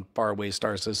some faraway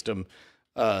star system,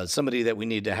 somebody that we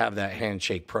need to have that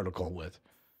handshake protocol with.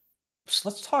 So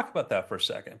let's talk about that for a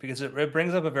second, because it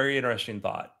brings up a very interesting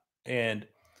thought. And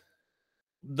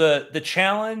the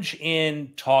challenge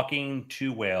in talking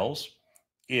to whales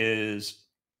is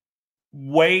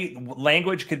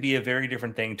language could be a very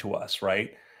different thing to us,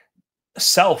 right?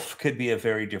 Self could be a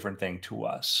very different thing to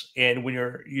us. And when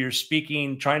you're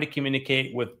speaking, trying to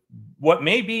communicate with what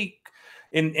may be,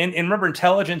 and remember,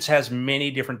 intelligence has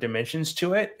many different dimensions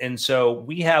to it. And so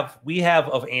we have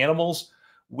of animals,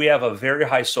 we have a very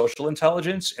high social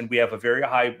intelligence, and we have a very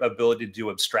high ability to do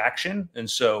abstraction. And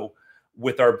so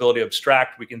with our ability to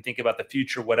abstract, we can think about the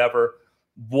future, whatever.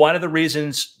 One of the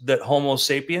reasons that Homo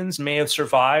sapiens may have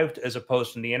survived as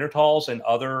opposed to Neanderthals and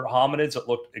other hominids that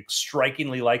looked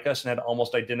strikingly like us and had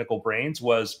almost identical brains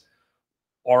was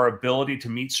our ability to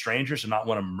meet strangers and not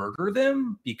want to murder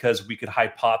them, because we could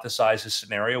hypothesize a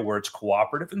scenario where it's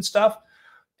cooperative and stuff.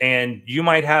 And you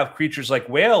might have creatures like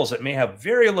whales that may have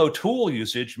very low tool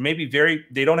usage,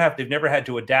 they've never had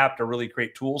to adapt or really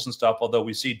create tools and stuff. Although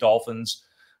we see dolphins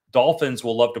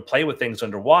will love to play with things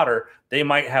underwater. They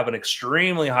might have an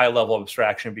extremely high level of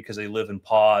abstraction because they live in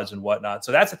pods and whatnot.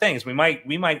 So that's the thing, is we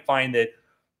might find that,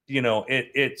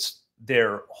 it's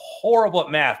they're horrible at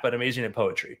math, but amazing at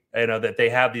poetry. You know, that they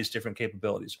have these different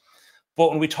capabilities. But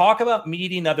when we talk about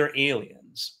meeting other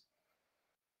aliens,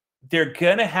 they're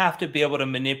going to have to be able to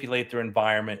manipulate their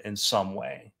environment in some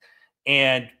way.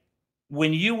 And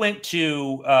when you went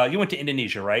to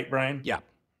Indonesia, right, Brian? Yeah.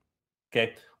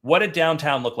 Okay. What did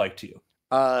downtown look like to you?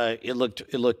 It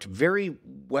looked very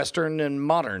Western and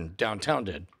modern. Downtown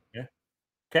did. Yeah.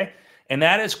 Okay. And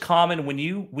that is common when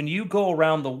you go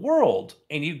around the world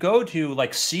and you go to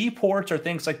like seaports or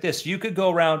things like this. You could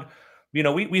go around. You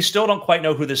know, we still don't quite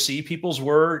know who the sea peoples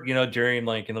were, you know, during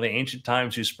like, you know, the ancient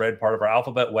times who spread part of our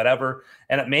alphabet, whatever.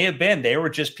 And it may have been they were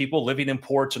just people living in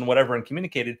ports and whatever and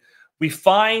communicated. We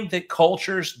find that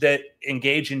cultures that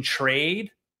engage in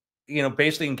trade, you know,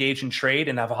 basically engage in trade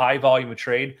and have a high volume of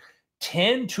trade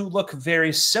tend to look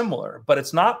very similar. But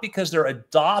it's not because they're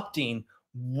adopting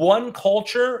one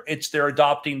culture, it's they're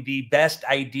adopting the best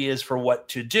ideas for what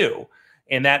to do.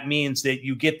 And that means that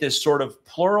you get this sort of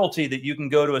plurality that you can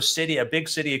go to a city, a big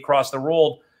city across the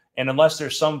world, and unless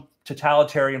there's some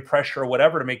totalitarian pressure or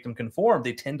whatever to make them conform,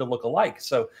 they tend to look alike.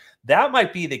 So that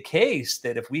might be the case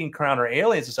that if we encounter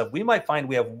aliens and stuff, we might find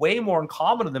we have way more in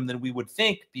common with them than we would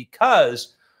think,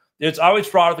 because it's always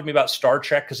brought up to me about Star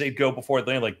Trek, because they'd go before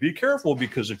they like, be careful,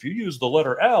 because if you use the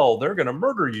letter L, they're going to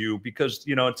murder you, because,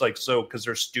 you know, it's like, so because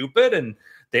they're stupid and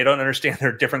they don't understand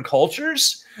their different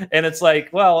cultures. And it's like,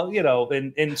 well, you know,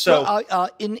 and so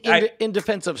in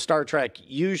defense of Star Trek,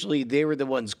 usually they were the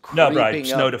ones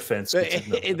creeping up. No defense.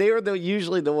 They were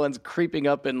usually the ones creeping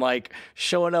up and like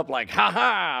showing up like, ha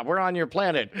ha, we're on your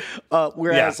planet.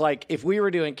 Whereas like if we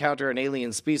were to encounter an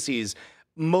alien species,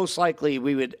 most likely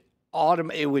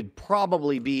it would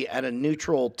probably be at a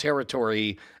neutral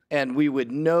territory, and we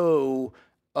would know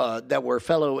that we're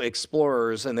fellow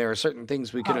explorers, and there are certain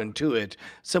things we could intuit,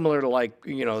 similar to like,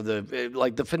 you know,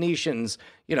 the Phoenicians,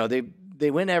 you know,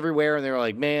 they went everywhere and they were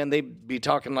like, man, they'd be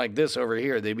talking like this over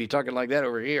here, they'd be talking like that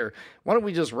over here. Why don't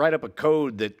we just write up a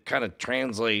code that kind of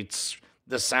translates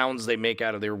the sounds they make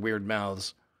out of their weird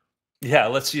mouths? Yeah,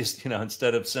 let's use, you know,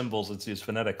 instead of symbols, let's use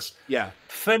phonetics. Yeah.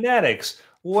 Phonetics.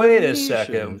 Wait a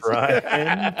second, Brian.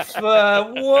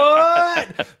 What?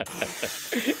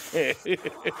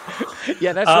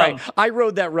 Yeah, that's right. I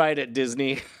rode that ride at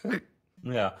Disney.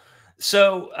 Yeah.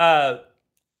 So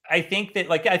I think that,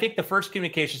 like, I think the first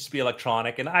communications to be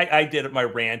electronic, and I did my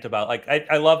rant about, like,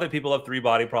 I love that people have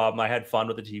 3-body problem. I had fun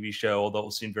with the TV show, although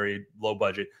it seemed very low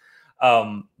budget.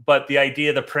 But the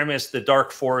idea, the premise, the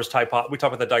dark forest we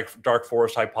talk about the dark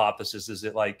forest hypothesis, is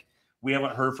that like, we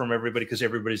haven't heard from everybody because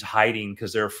everybody's hiding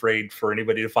because they're afraid for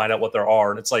anybody to find out what there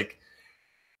are. And it's like,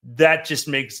 that just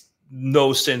makes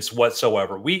no sense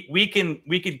whatsoever. We can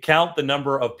count the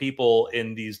number of people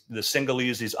in the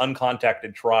Sinhalese, these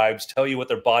uncontacted tribes, tell you what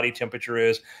their body temperature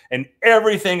is and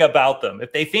everything about them.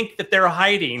 If they think that they're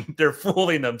hiding, they're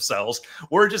fooling themselves.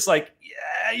 We're just like,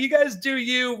 yeah, you guys do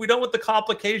you. We don't want the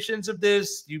complications of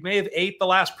this. You may have ate the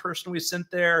last person we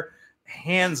sent there.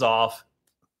 Hands off.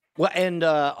 Well, and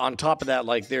on top of that,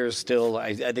 like there's still,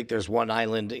 I think there's one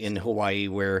island in Hawaii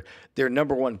where their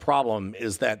number one problem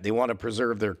is that they want to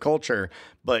preserve their culture,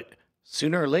 but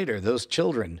sooner or later, those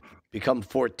children become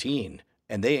 14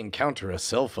 and they encounter a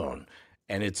cell phone.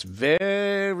 And it's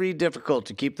very difficult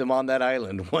to keep them on that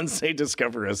island once they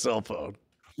discover a cell phone.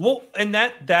 Well, and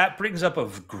that brings up a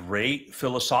great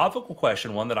philosophical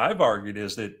question, one that I've argued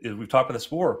is that, we've talked about this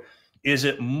before, is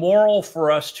it moral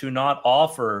for us to not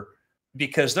offer,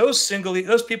 because those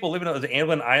people living on the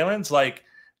Andaman Islands, like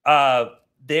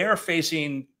they're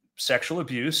facing sexual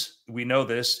abuse. We know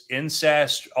this,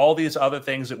 incest, all these other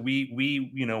things that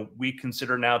we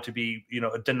consider now to be, you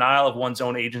know, a denial of one's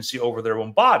own agency over their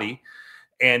own body.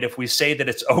 And if we say that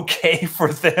it's okay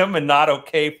for them and not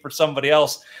okay for somebody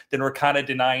else, then we're kind of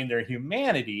denying their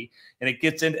humanity. And it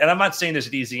gets in, and I'm not saying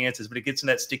there's easy answers, but it gets in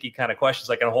that sticky kind of questions,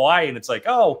 like in Hawaii, and it's like,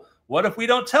 oh, what if we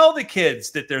don't tell the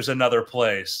kids that there's another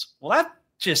place? Well, that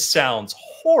just sounds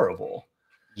horrible.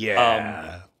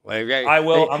 Yeah. I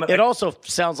will. It also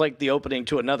sounds like the opening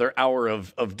to another hour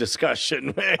of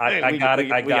discussion. I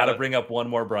gotta bring up one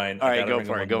more, Brian. All right, go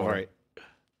for it.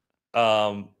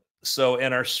 So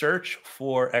in our search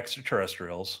for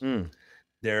extraterrestrials,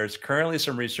 there's currently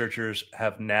some researchers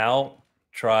have now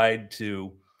tried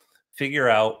to figure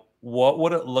out what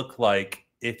would it look like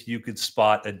if you could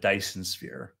spot a Dyson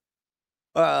sphere.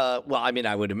 Well, I mean,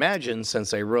 I would imagine,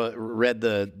 since I read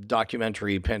the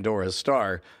documentary Pandora's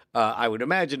Star, I would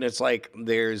imagine it's like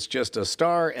there's just a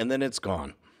star and then it's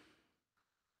gone.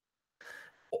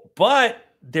 But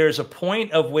there's a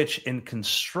point of which in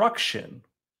construction,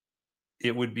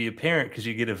 it would be apparent because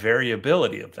you get a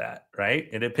variability of that, right?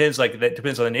 It depends, like that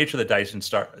depends on the nature of the Dyson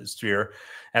sphere.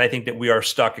 And I think that we are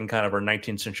stuck in kind of our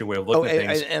 19th century way of looking at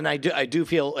things. And I do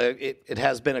feel it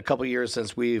has been a couple years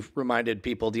since we've reminded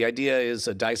people. The idea is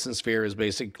a Dyson sphere is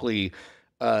basically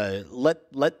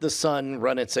let the sun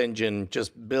run its engine,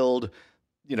 just build,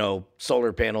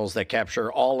 solar panels that capture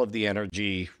all of the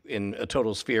energy in a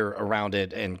total sphere around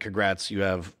it. And congrats, you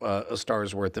have a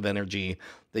star's worth of energy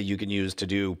that you can use to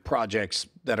do projects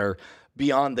that are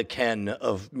beyond the ken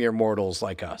of mere mortals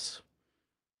like us.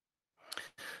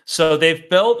 So they've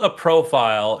built a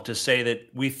profile to say that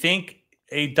we think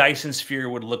a Dyson sphere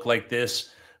would look like this.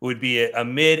 It would be a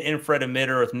mid-infrared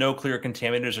emitter with no clear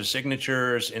contaminators or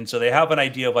signatures. And so they have an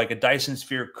idea of like a Dyson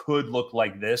sphere could look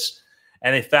like this.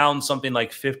 And they found something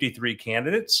like 53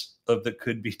 candidates that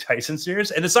could be Dyson spheres.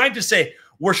 And the scientists say,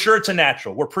 we're sure it's a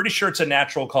natural. We're pretty sure it's a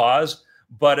natural cause.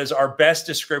 But as our best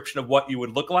description of what you would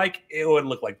look like, it would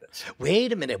look like this.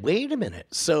 Wait a minute.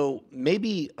 So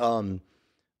maybe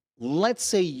let's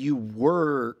say you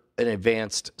were an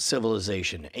advanced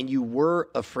civilization and you were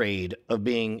afraid of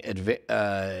being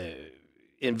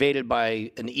invaded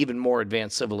by an even more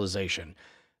advanced civilization.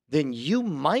 Then you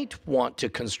might want to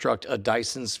construct a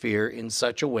Dyson sphere in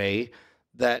such a way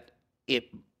that it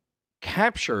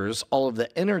captures all of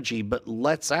the energy, but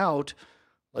lets out,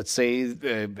 let's say,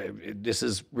 this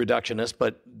is reductionist,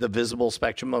 but the visible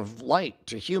spectrum of light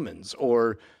to humans,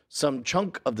 or some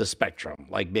chunk of the spectrum.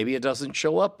 Like maybe it doesn't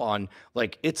show up on,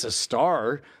 like it's a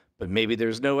star, but maybe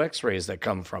there's no X-rays that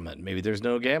come from it. Maybe there's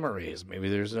no gamma rays. Maybe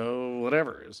there's no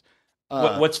whatever.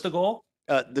 What's the goal?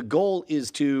 The goal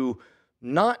is to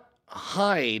not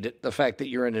hide the fact that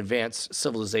you're an advanced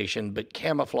civilization, but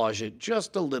camouflage it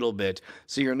just a little bit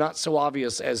so you're not so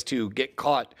obvious as to get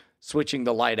caught switching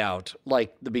the light out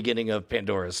like the beginning of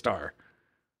Pandora's Star.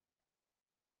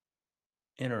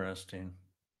 Interesting.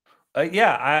 A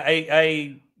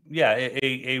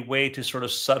way to sort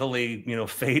of subtly,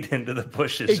 fade into the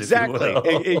bushes.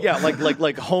 Exactly. Yeah,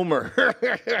 like Homer.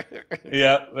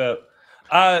 Yeah.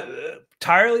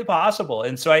 Entirely possible.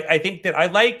 And so I think that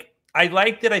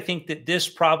I think that this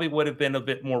probably would have been a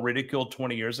bit more ridiculed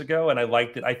 20 years ago. And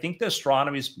I think the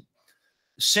astronomy's,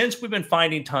 since we've been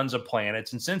finding tons of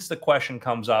planets, and since the question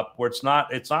comes up where it's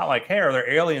not like, hey, are there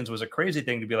aliens, was a crazy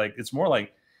thing to be like. It's more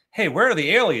like, hey, where are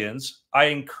the aliens? I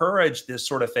encourage this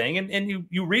sort of thing. And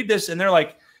you read this and they're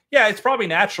like, yeah, it's probably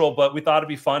natural, but we thought it'd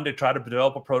be fun to try to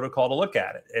develop a protocol to look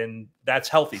at it. And that's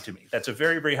healthy to me. That's a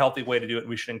very, very healthy way to do it.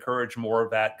 We should encourage more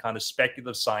of that kind of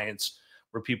speculative science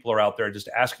where people are out there just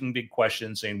asking big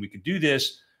questions, saying we could do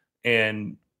this.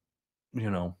 And,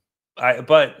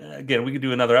 but again, we could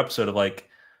do another episode of like,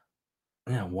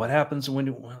 what happens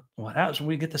when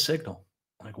we get the signal?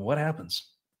 Like, what happens?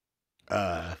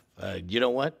 You know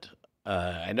what?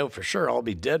 I know for sure I'll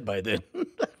be dead by then.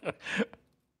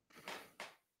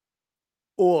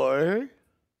 Or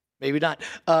maybe not.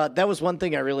 That was one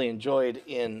thing I really enjoyed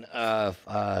in,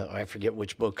 I forget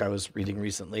which book I was reading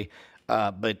recently,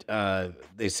 but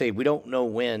they say we don't know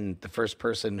when the first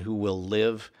person who will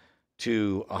live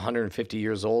to 150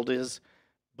 years old is,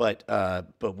 but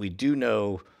we do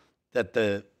know that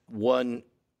the one,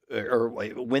 or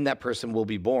when that person will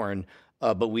be born,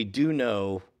 but we do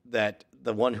know that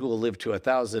the one who will live to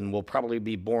 1,000 will probably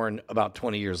be born about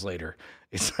 20 years later.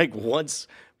 It's like once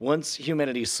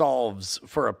humanity solves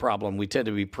for a problem, we tend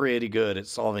to be pretty good at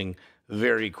solving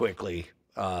very quickly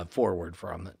forward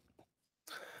from it.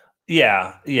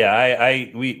 Yeah.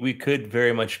 We could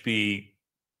very much be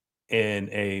in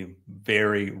a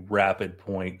very rapid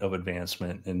point of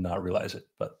advancement and not realize it,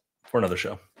 but for another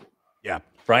show. Yeah.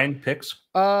 Brian, picks?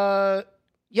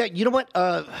 Yeah, you know what?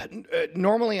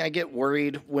 Normally I get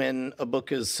worried when a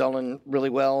book is selling really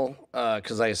well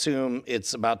because I assume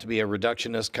it's about to be a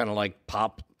reductionist, kind of like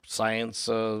pop science,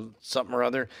 something or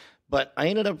other. But I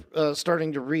ended up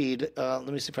starting to read, let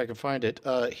me see if I can find it,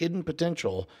 Hidden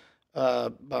Potential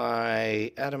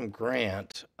by Adam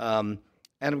Grant.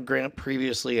 Adam Grant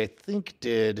previously, I think,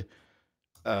 did,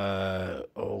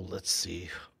 let's see.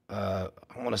 I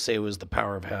want to say it was The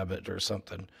Power of Habit or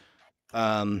something.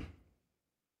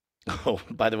 Oh,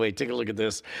 by the way, take a look at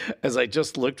this. As I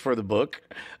just looked for the book,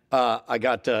 I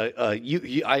got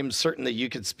I'm certain that you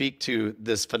could speak to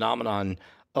this phenomenon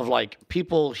of like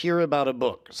people hear about a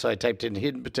book. So I typed in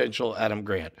Hidden Potential Adam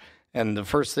Grant, and the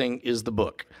first thing is the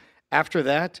book. After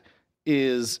that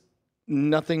is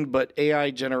nothing but AI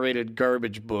generated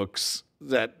garbage books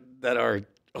that are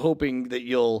hoping that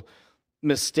you'll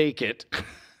mistake it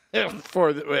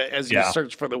as you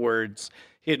search for the words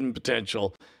Hidden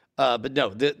Potential. But no,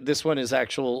 this one is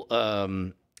actual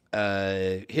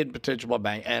Hidden Potential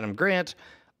by Adam Grant.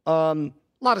 A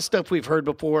lot of stuff we've heard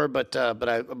before, but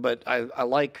I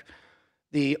like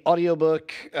the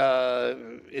audiobook.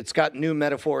 It's got new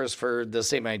metaphors for the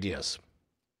same ideas.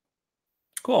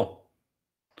 Cool.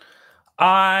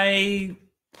 I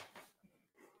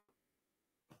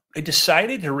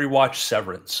decided to rewatch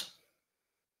Severance.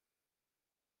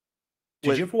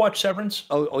 Did you ever watch Severance?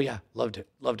 Oh yeah, loved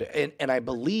it. And I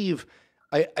believe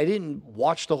I didn't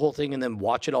watch the whole thing and then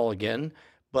watch it all again,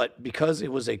 but because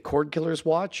it was a Cord Killers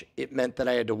watch, it meant that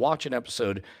I had to watch an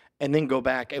episode and then go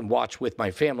back and watch with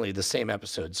my family the same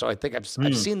episode. So I think I've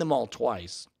seen them all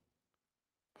twice.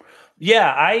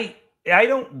 Yeah, I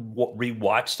don't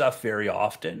rewatch stuff very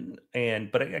often,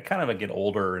 but I kind of get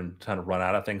older and kind of run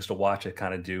out of things to watch. I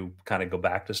kind of go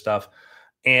back to stuff.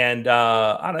 And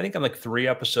I think I'm like 3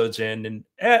 episodes in, and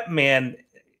man,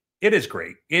 it is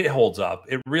great. It holds up.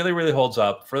 It really, really holds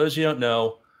up. For those of you who don't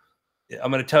know, I'm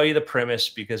going to tell you the premise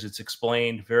because it's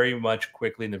explained very much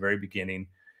quickly in the very beginning.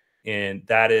 And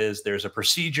that is, there's a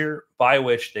procedure by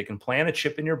which they can plant a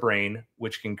chip in your brain,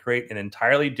 which can create an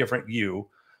entirely different you.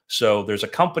 So there's a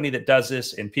company that does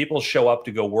this, and people show up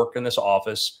to go work in this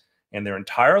office, and their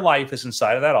entire life is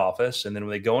inside of that office. And then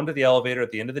when they go into the elevator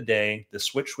at the end of the day, the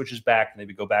switch switches back, and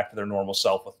they go back to their normal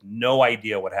self with no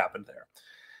idea what happened there.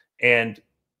 And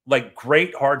like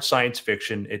great hard science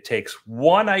fiction, it takes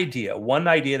one idea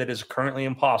that is currently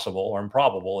impossible or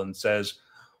improbable, and says,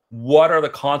 what are the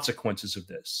consequences of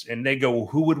this? And they go,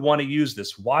 who would want to use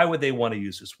this? Why would they want to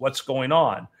use this? What's going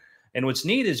on? And what's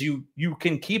neat is you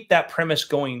can keep that premise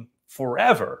going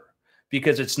forever,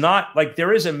 because it's not like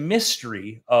there is a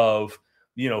mystery of,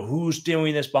 who's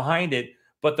doing this behind it.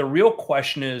 But the real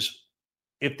question is,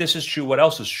 if this is true, what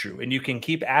else is true? And you can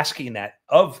keep asking that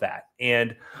of that.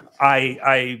 And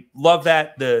I love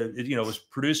that. It was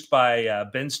produced by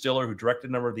Ben Stiller, who directed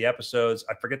a number of the episodes.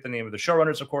 I forget the name of the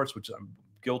showrunners, of course, which I'm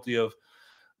guilty of,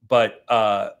 but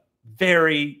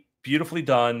very beautifully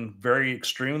done, very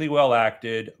extremely well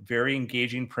acted, very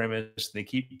engaging premise. They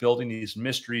keep building these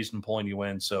mysteries and pulling you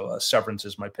in. So Severance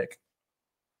is my pick.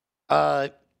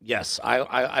 Yes,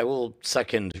 I will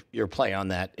second your play on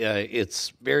that.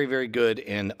 It's very, very good.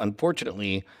 And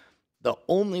unfortunately, the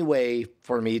only way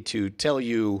for me to tell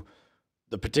you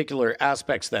the particular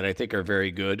aspects that I think are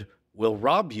very good will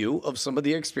rob you of some of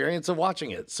the experience of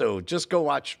watching it. So just go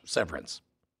watch Severance.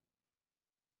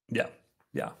 Yeah.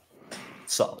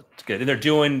 Solid. It's good. And they're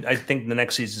doing, I think the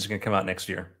next season is going to come out next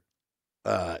year.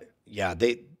 Yeah,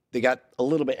 they got a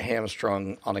little bit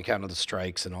hamstrung on account of the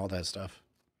strikes and all that stuff.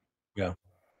 Yeah.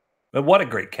 But what a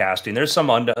great casting. There's some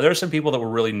people that were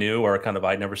really new or kind of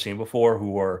I'd never seen before,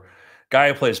 who are guy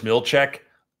who plays Milchek.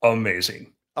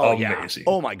 Amazing. Oh, amazing.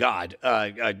 Yeah. Oh my God.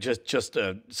 Just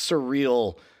a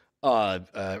surreal,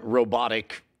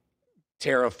 robotic,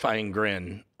 terrifying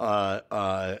grin.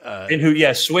 And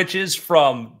who, switches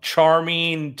from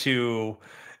charming to,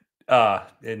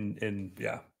 and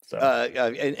yeah. So.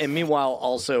 And meanwhile,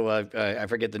 also, I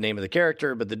forget the name of the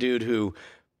character, but the dude who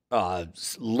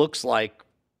looks like,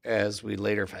 as we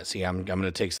later see, I'm going to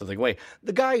take something away.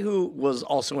 The guy who was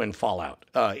also in Fallout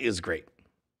is great.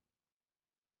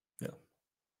 Yeah.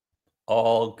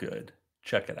 All good.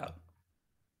 Check it out.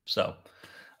 So,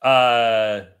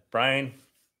 Brian,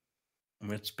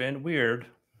 it's been weird.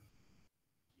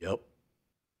 Yep.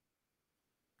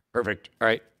 Perfect. All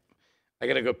right. I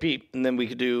got to go pee, and then we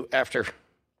could do after.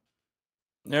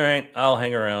 All right. I'll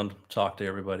hang around, talk to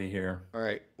everybody here. All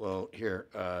right. Well, here.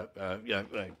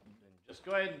 Just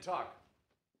go ahead and talk.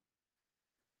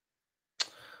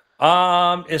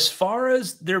 As far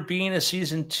as there being a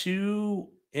season 2,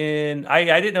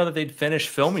 I didn't know that they'd finished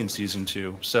filming season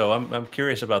 2, so I'm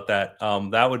curious about that.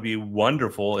 That would be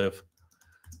wonderful if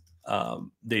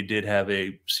they did have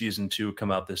a season 2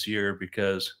 come out this year,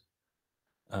 because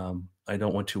I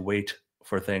don't want to wait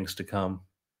for things to come.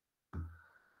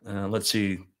 Let's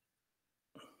see.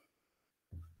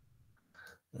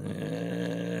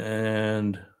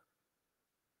 And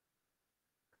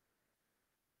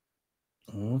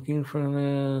looking for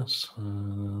this.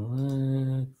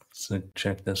 Let's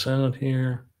check this out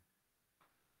here.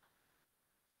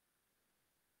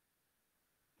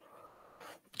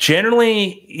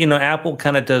 Generally, Apple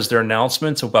kind of does their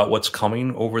announcements about what's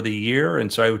coming over the year.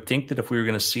 And so I would think that if we were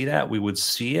going to see that, we would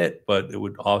see it, but it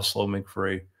would also make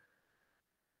for a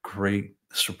great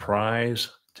surprise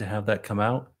to have that come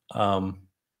out.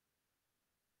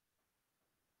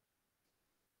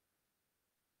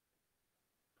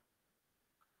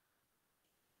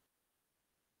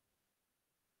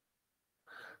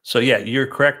 So yeah, you're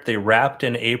correct. They wrapped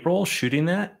in April shooting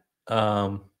that.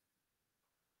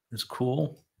 It's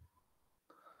cool.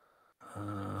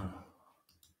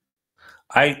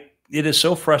 it is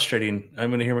so frustrating. I'm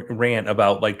going to hear a rant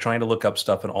about like trying to look up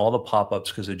stuff and all the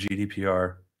pop-ups because of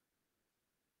GDPR.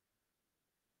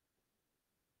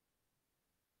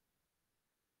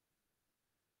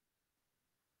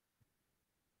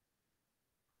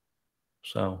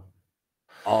 So,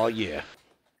 oh yeah,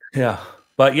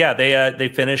 but yeah, they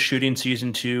finished shooting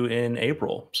season 2 in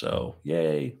April. So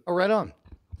yay! Oh, right on.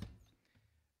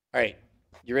 All right,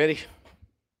 you ready?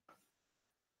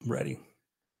 I'm ready.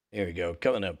 There we go.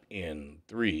 Coming up in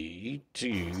 3,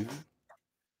 2.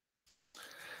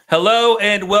 Hello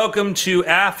and welcome to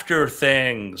After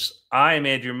Things. I'm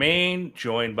Andrew Main,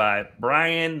 joined by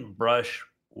Brian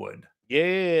Brushwood.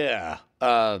 Yeah.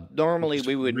 Normally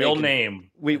we would real name.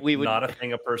 We would not a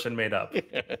thing a person made up.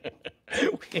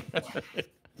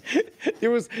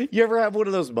 You ever have one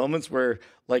of those moments where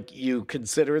like you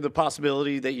consider the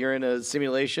possibility that you're in a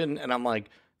simulation, and I'm like,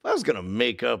 if I was gonna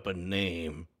make up a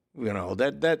name, you know,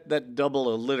 that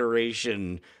double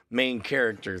alliteration main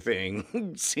character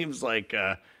thing seems like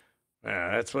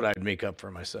that's what I'd make up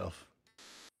for myself.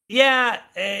 Yeah,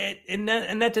 and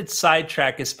that did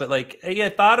sidetrack us, but like, I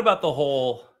thought about the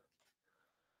whole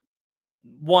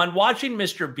one, watching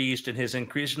Mr. Beast and his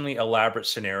increasingly elaborate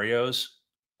scenarios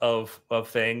of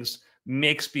things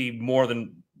makes me more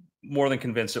than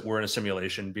convinced that we're in a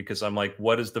simulation, because I'm like,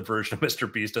 what is the version of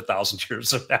Mr. Beast 1,000 years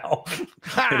from now?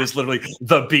 It is literally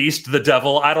the Beast, the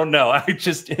devil. I don't know. It's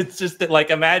just that,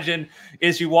 like, imagine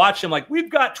as you watch him, like,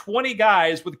 we've got 20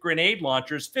 guys with grenade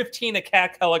launchers, 15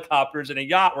 attack helicopters, and a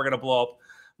yacht we're going to blow up.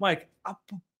 I'm like,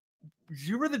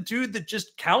 you were the dude that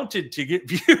just counted to get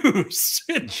views.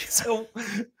 So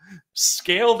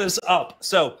scale this up.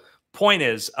 So point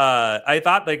is, I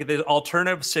thought like the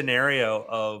alternative scenario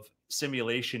of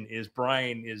simulation is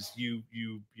Brian is you're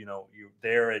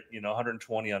there at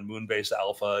 120 on Moonbase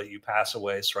Alpha, you pass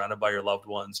away surrounded by your loved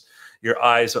ones, your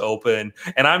eyes open,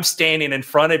 and I'm standing in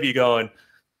front of you going,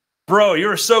 bro, you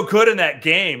were so good in that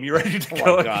game. You ready to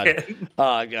go again?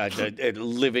 Oh, God, a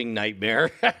living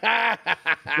nightmare.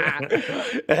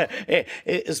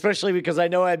 Especially because I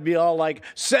know I'd be all like,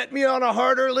 set me on a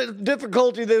harder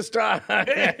difficulty this time.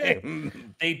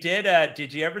 They did.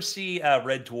 Did you ever see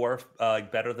Red Dwarf,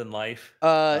 Better Than Life?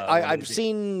 I've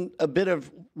seen a bit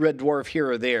of Red Dwarf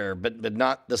here or there, but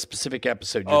not the specific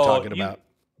episode you're talking about.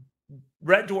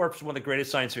 Red Dwarf is one of the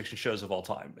greatest science fiction shows of all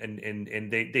time, and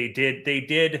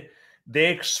they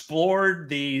explored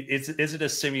the is it a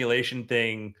simulation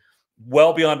thing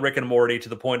well beyond Rick and Morty to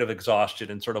the point of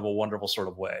exhaustion in sort of a wonderful sort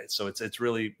of way. So it's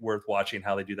really worth watching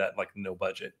how they do that, like no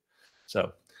budget.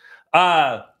 So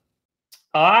I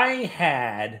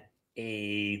had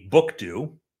a book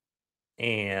due,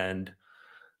 and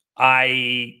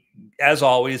as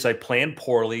always, I plan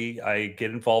poorly. I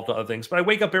get involved in other things, but I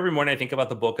wake up every morning, I think about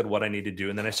the book and what I need to do,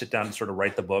 and then I sit down and sort of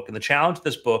write the book. And the challenge of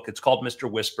this book, it's called Mr.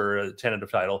 Whisper, a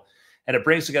tentative title, and it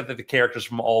brings together the characters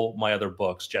from all my other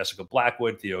books: Jessica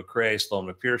Blackwood, Theo Cray, Sloan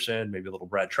McPherson, maybe a little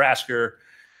Brad Trasker.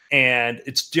 And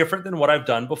it's different than what I've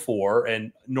done before.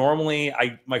 And normally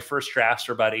my first drafts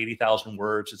are about 80,000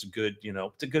 words. It's a good,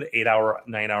 it's a good 8-hour,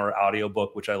 9-hour audio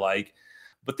book, which I like.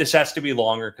 But this has to be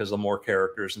longer because of more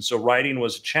characters. And so writing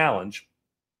was a challenge.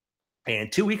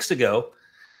 And 2 weeks ago,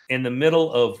 in the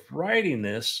middle of writing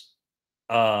this,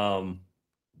 I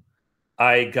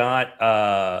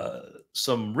got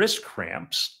some wrist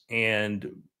cramps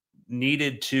and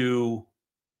needed to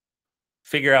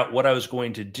figure out what I was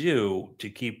going to do to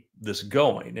keep this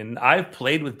going. And I've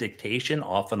played with dictation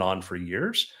off and on for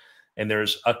years. And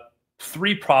there's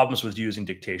 3 problems with using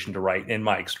dictation to write, in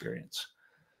my experience.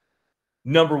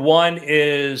 Number one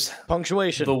is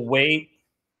punctuation. The weight.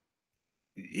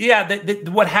 Yeah,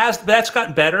 that's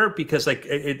gotten better because like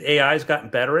AI's gotten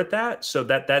better at that, so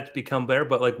that's become better.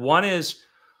 But like one is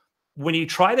when you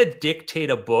try to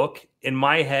dictate a book, in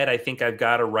my head, I think I've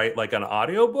got to write like an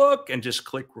audio book and just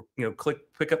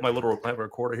pick up my little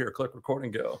recorder here, click record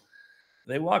and go.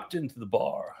 They walked into the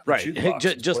bar. Right,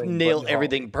 just nail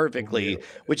everything perfectly,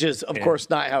 which is of course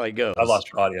not how it goes. I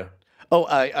lost your audio.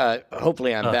 Oh,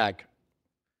 hopefully I'm back.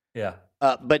 Yeah.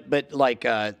 But like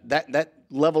that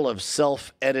level of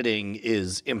self-editing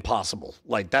is impossible.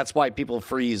 Like that's why people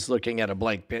freeze looking at a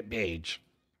blank page.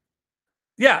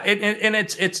 Yeah, and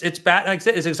it's bad. Like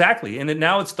it's exactly. And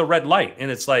now it's the red light,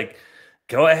 and it's like,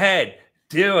 go ahead,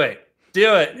 do it.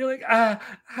 And you're like, I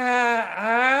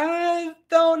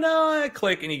don't know. I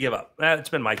click and you give up. That's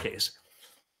been my case.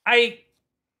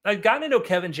 I've gotten to know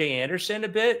Kevin J. Anderson a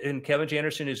bit, and Kevin J.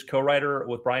 Anderson is co-writer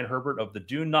with Brian Herbert of the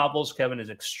Dune novels. Kevin is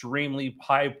extremely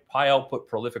high output,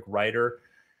 prolific writer,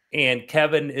 and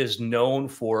Kevin is known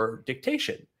for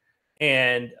dictation.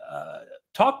 And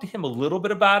talked to him a little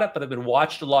bit about it, but I've been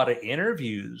watched a lot of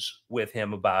interviews with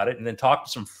him about it, and then talked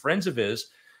to some friends of his.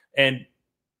 And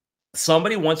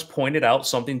somebody once pointed out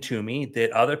something to me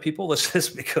that other people listen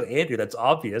to me go, Andrew, that's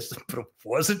obvious, but it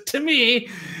wasn't to me.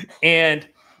 And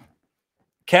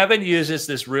Kevin uses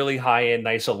this really high-end,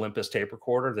 nice Olympus tape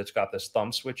recorder that's got this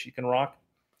thumb switch you can rock.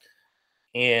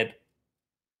 And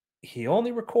he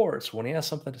only records when he has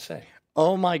something to say.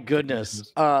 Oh my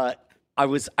goodness. I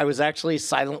was actually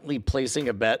silently placing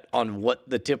a bet on what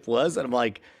the tip was, and I'm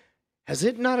like, has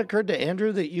it not occurred to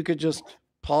Andrew that you could just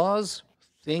pause,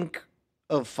 think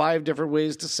of 5 different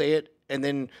ways to say it, and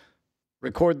then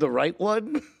record the right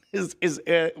one? Was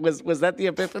that the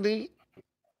epiphany?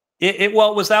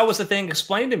 That was the thing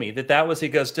explained to me, that was, he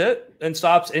goes to it and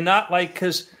stops, and not like,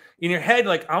 because in your head,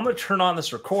 like, I'm going to turn on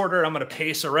this recorder, I'm going to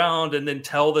pace around and then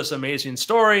tell this amazing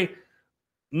story.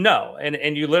 No.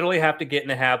 And you literally have to get in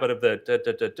the habit of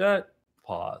the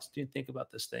pause. Do you think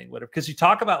about this thing? Whatever. Because you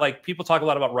talk about, like, people talk a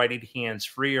lot about writing hands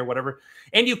free or whatever.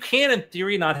 And you can, in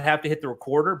theory, not have to hit the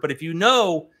recorder. But if you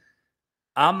know,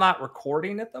 I'm not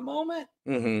recording at the moment,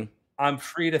 I'm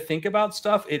free to think about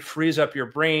stuff, it frees up your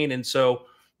brain. And so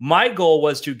my goal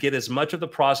was to get as much of the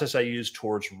process I use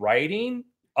towards writing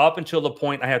up until the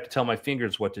point I have to tell my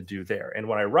fingers what to do there. And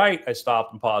when I write, I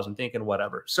stop and pause and think and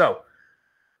whatever. So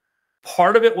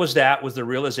part of it was the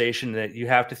realization that you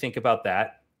have to think about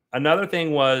that. Another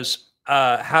thing was,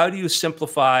 how do you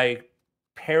simplify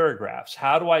paragraphs?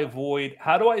 How do I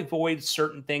avoid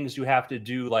certain things you have to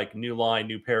do, like new line,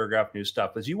 new paragraph, new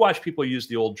stuff? As you watch people use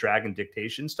the old Dragon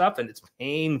dictation stuff, and it's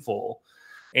painful.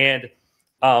 And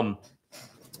I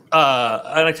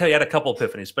tell you, I had a couple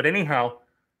epiphanies, but anyhow,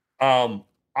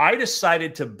 I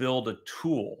decided to build a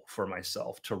tool for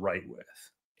myself to write with.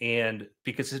 And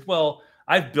because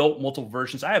I've built multiple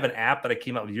versions. I have an app that I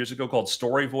came out with years ago called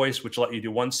Story Voice, which let you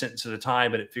do 1 sentence at a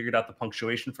time, and it figured out the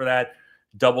punctuation for that.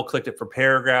 Double-clicked it for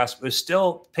paragraphs. It was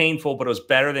still painful, but it was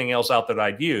better than anything else out that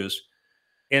I'd use.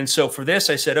 And so for this,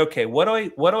 I said, okay, what do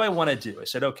I want to do? I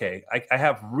said, okay, I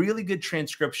have really good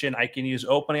transcription. I can use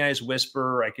OpenAI's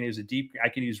Whisper. I can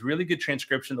use really good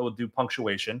transcription that will do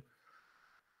punctuation.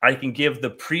 I can give the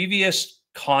previous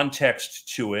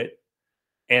context to it,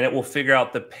 and it will figure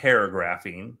out the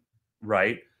paragraphing.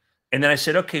 Right. And then I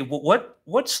said, okay, well,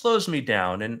 what slows me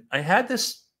down? And I had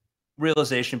this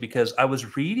realization because I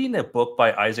was reading a book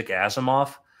by Isaac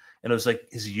Asimov, and it was like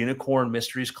his Unicorn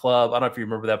Mysteries Club. I don't know if you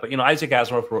remember that, but Isaac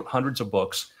Asimov wrote hundreds of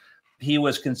books. He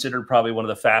was considered probably one of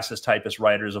the fastest typist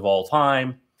writers of all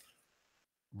time.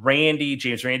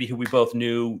 James Randi, who we both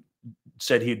knew,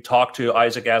 said he'd talk to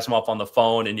Isaac Asimov on the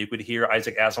phone, and you could hear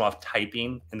Isaac Asimov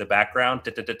typing in the background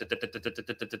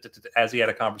as he had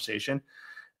a conversation.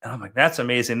 And I'm like, that's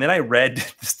amazing. And then I read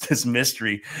this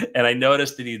mystery, and I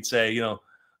noticed that he'd say,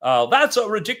 that's a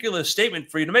ridiculous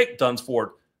statement for you to make, Dunsford,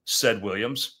 said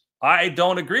Williams. I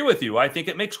don't agree with you. I think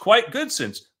it makes quite good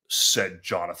sense, said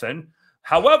Jonathan.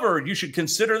 However, you should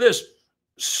consider this,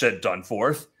 said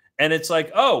Dunforth. And it's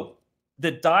like, oh,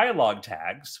 the dialogue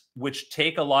tags, which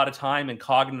take a lot of time and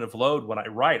cognitive load when I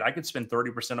write, I could spend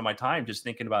 30% of my time just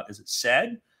thinking about, is it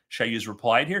said? Should I use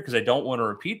replied here? Because I don't want to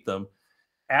repeat them.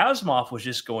 Asimov was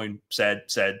just going said,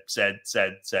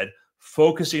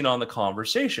 focusing on the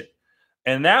conversation.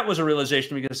 And that was a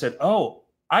realization because I said, oh,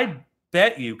 I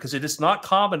bet you, because it is not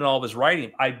common in all of his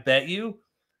writing, I bet you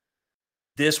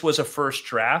this was a first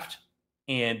draft,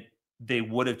 and they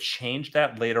would have changed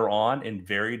that later on and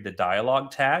varied the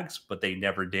dialogue tags, but they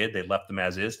never did. They left them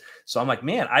as is. So I'm like,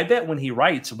 man, I bet when he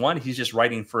writes, he's just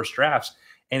writing first drafts,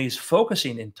 and he's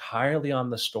focusing entirely on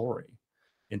the story,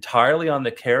 entirely on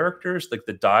the characters, like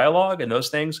the dialogue and those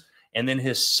things. And then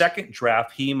his second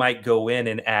draft, he might go in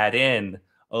and add in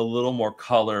a little more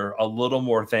color, a little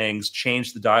more things,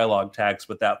 change the dialogue tags,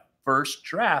 but that first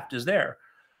draft is there.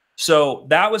 So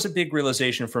that was a big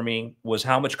realization for me, was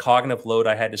how much cognitive load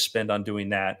I had to spend on doing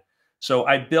that. So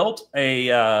I built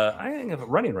I have it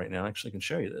running right now. Actually, I can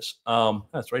show you this.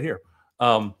 That's right here.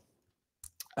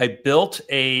 I built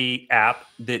a app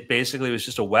that basically was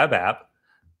just a web app.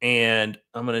 And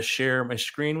I'm going to share my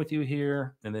screen with you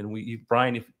here. And then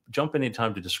Brian, if jump in any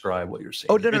time to describe what you're seeing.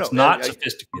 Oh, no. It's not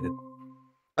sophisticated.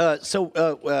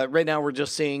 So right now we're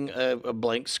just seeing a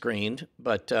blank screen,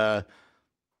 but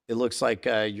it looks like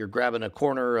you're grabbing a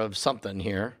corner of something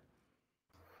here.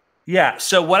 Yeah.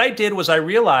 So what I did was I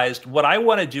realized what I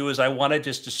want to do is I want to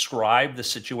just describe the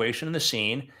situation in the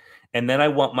scene. And then I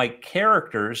want my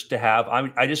characters to have,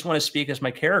 I just want to speak as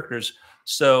my characters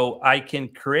so I can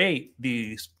create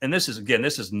these. And this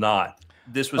is not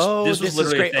This was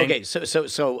literally great. Okay,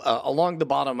 so along the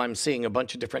bottom, I'm seeing a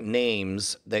bunch of different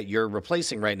names that you're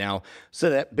replacing right now, so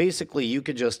that basically you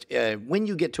could just when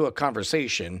you get to a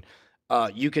conversation,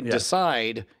 you can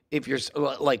decide if you're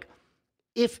like,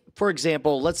 if, for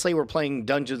example, let's say we're playing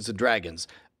Dungeons and Dragons,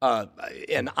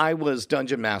 and I was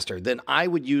Dungeon Master, then I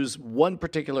would use one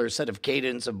particular set of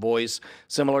cadence of voice,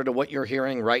 similar to what you're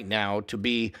hearing right now, to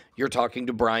be you're talking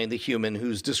to Brian the human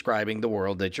who's describing the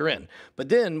world that you're in. But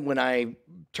then when I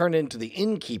turn into the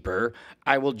innkeeper,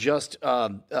 I will just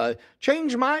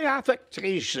change my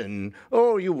affectation.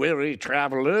 Oh, you weary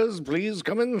travelers, please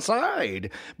come inside.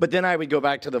 But then I would go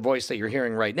back to the voice that you're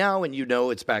hearing right now, and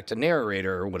it's back to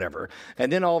narrator or whatever.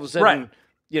 And then all of a sudden... Right.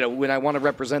 When I want to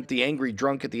represent the angry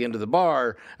drunk at the end of the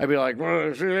bar, I'd be like,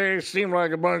 well, they seem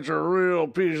like a bunch of real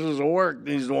pieces of work,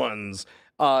 these ones.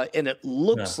 And it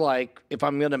looks like, if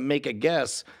I'm going to make a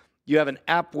guess, you have an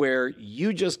app where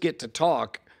you just get to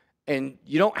talk and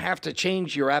you don't have to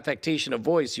change your affectation of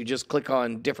voice. You just click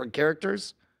on different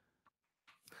characters.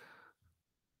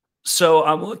 So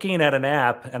I'm looking at an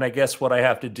app, and I guess what I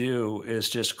have to do is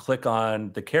just click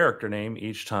on the character name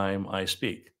each time I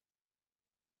speak.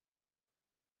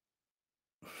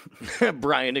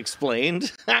 Brian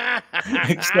explained.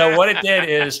 So what it did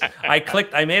is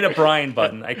I made a Brian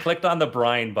button. I clicked on the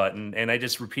Brian button and I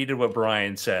just repeated what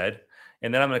Brian said.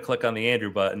 And then I'm going to click on the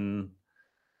Andrew button.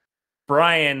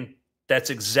 Brian, that's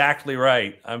exactly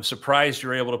right. I'm surprised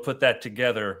you're able to put that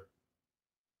together.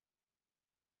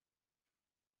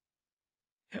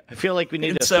 I feel like we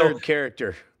need a third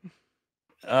character.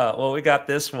 Well, we got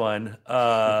this one.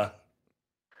 I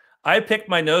picked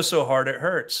my nose so hard it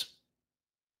hurts.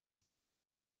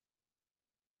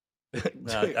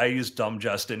 I used dumb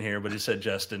Justin here, but he said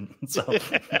Justin. So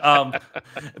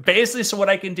basically, so what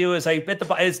I can do is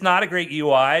it's not a great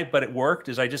UI, but it worked,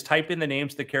 is I just type in the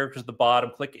names of the characters at the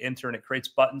bottom, click enter, and it creates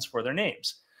buttons for their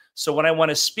names. So when I want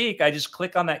to speak, I just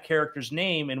click on that character's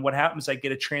name, and what happens, I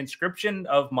get a transcription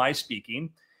of my speaking.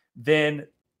 Then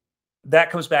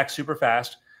that comes back super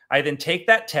fast. I then take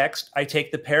that text, I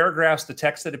take the paragraphs, the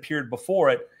text that appeared before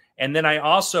it, and then I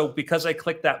also, because I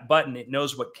clicked that button, it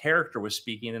knows what character was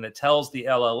speaking, and it tells the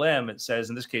LLM, it says,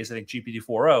 in this case, I think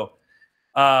GPT-4o,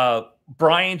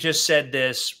 Brian just said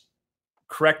this,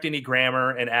 correct any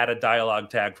grammar and add a dialogue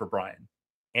tag for Brian.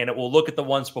 And it will look at the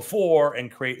ones before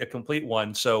and create a complete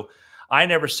one. So I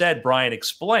never said Brian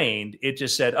explained. It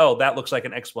just said, oh, that looks like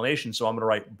an explanation, so I'm going to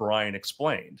write Brian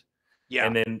explained. Yeah.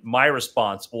 And then my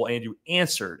response, well, Andrew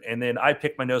answered. And then I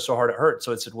picked my nose so hard it hurt.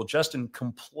 So it said, well, Justin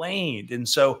complained. And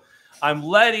so I'm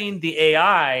letting the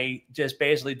AI just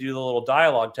basically do the little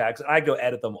dialogue tags. And I go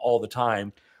edit them all the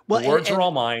time. Well, the words are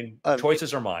all mine.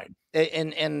 Choices are mine.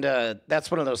 And that's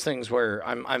one of those things where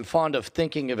I'm fond of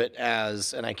thinking of it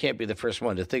as, and I can't be the first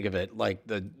one to think of it, like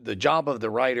the job of the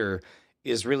writer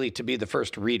is really to be the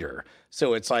first reader.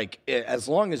 So it's like, as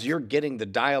long as you're getting the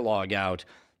dialogue out,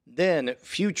 then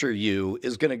future you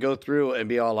is going to go through and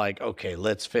be all like, okay,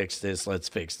 let's fix this, let's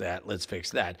fix that, let's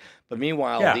fix that. But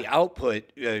meanwhile, the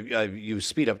output, you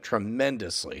speed up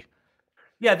tremendously.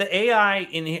 Yeah, the AI,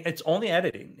 it's only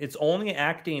editing. It's only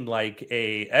acting like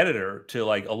a editor, to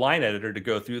like a line editor, to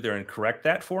go through there and correct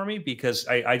that for me, because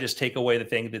I just take away the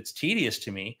thing that's tedious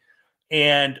to me.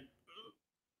 And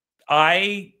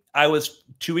I was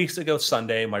 2 weeks ago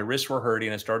Sunday, my wrists were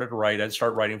hurting. I started to write. I'd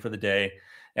start writing for the day.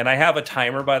 And I have a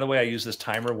timer, by the way. I use this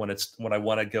timer when I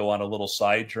want to go on a little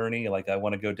side journey, like I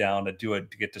want to go down and do it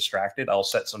to get distracted. I'll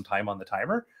set some time on the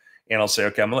timer, and I'll say,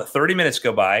 okay, I'm gonna let 30 minutes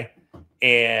go by,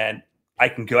 and I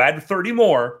can go add 30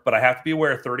 more, but I have to be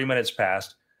aware 30 minutes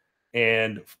passed.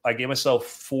 And I gave myself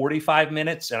 45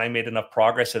 minutes, and I made enough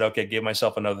progress that, okay, give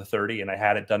myself another 30, and I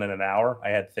had it done in an hour. I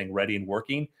had the thing ready and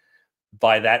working.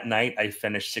 By that night, I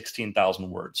finished 16,000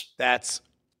 words. That's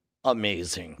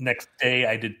amazing. Next day,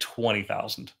 I did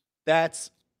 20,000.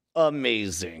 That's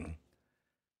amazing.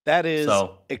 That is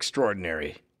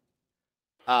extraordinary.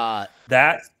 I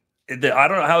don't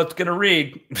know how it's going to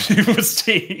read. We'll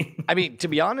see. I mean, to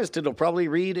be honest, it'll probably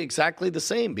read exactly the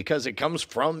same, because it comes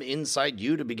from inside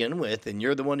you to begin with, and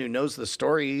you're the one who knows the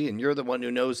story, and you're the one who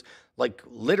knows, like,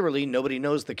 literally nobody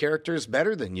knows the characters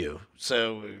better than you.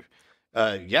 So,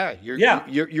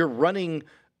 you're running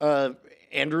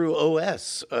Andrew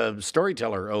OS,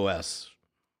 Storyteller OS.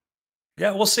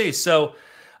 Yeah, we'll see. So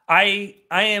I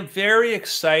am very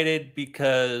excited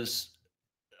because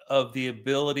of the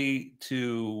ability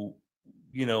to,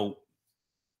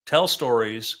 tell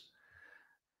stories,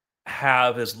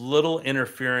 have as little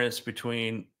interference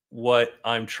between what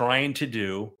I'm trying to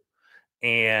do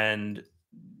and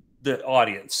the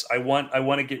audience. I want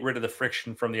to get rid of the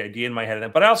friction from the idea in my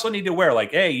head, but I also need to aware,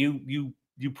 like, hey, you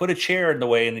put a chair in the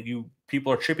way and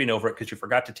people are tripping over it because you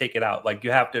forgot to take it out. Like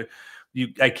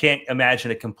I can't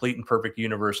imagine a complete and perfect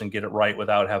universe and get it right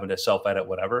without having to self-edit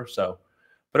whatever. So,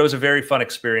 but it was a very fun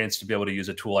experience to be able to use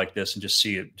a tool like this and just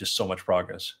see it, just so much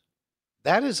progress.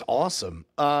 That is awesome.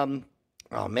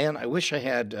 Oh man, I wish I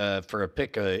had for a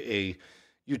pick a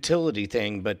utility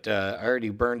thing, but I already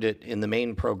burned it in the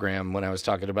main program when I was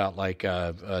talking about like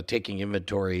taking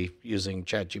inventory using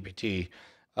ChatGPT.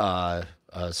 So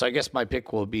I guess my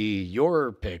pick will be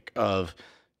your pick of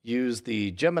use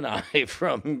the Gemini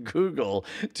from Google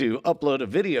to upload a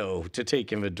video to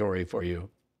take inventory for you.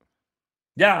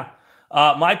 Yeah.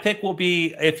 My pick will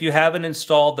be, if you haven't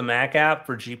installed the Mac app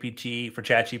for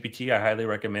ChatGPT, I highly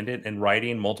recommend it. And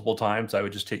writing multiple times,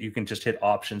 you can just hit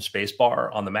Option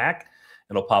Spacebar on the Mac.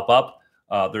 It'll pop up.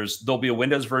 There'll be a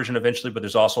Windows version eventually, but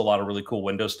there's also a lot of really cool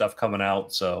Windows stuff coming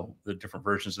out. So the different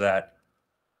versions of that.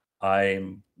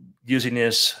 I'm using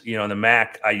this, on the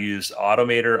Mac. I use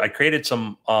Automator. I created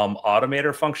some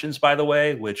Automator functions, by the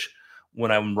way, which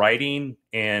when I'm writing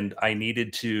and I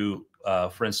needed to,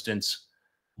 for instance,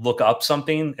 look up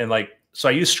something so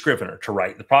I use Scrivener to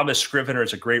write. The problem is Scrivener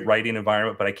is a great writing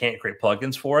environment, but I can't create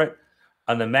plugins for it.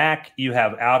 On the Mac, you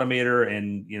have Automator,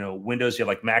 and Windows, you have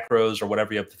like macros or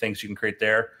whatever. You have the things you can create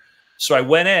there. So I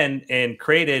went in and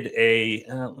created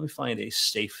let me find a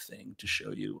safe thing to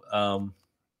show you.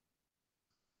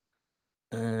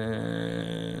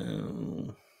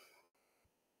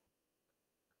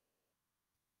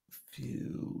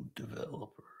 View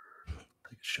developer. I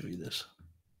can show you this.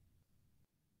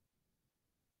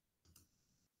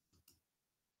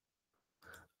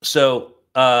 So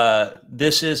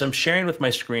I'm sharing with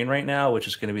my screen right now, which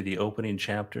is going to be the opening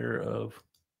chapter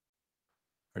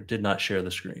or did not share the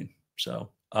screen.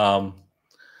 So,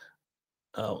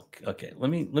 okay. Let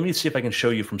me see if I can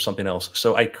show you from something else.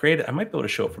 So I might be able to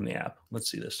show it from the app. Let's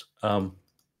see this. Oh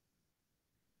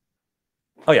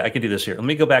yeah, I can do this here. Let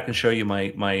me go back and show you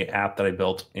my app that I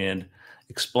built and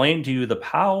explain to you the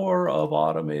power of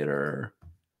Automator.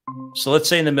 So let's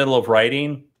say in the middle of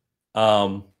writing,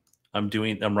 I'm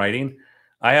writing.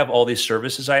 I have all these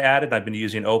services I added. I've been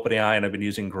using OpenAI and I've been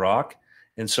using Grok.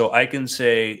 And so I can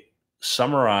say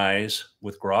summarize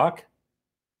with Grok.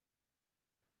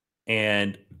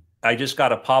 And I just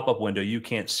got a pop-up window. You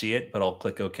can't see it, but I'll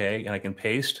click OK and I can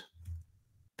paste.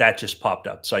 That just popped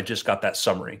up. So I just got that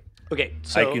summary. Okay.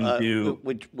 So I can do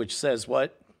which says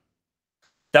what?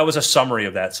 That was a summary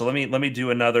of that. So let me do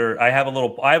another. I have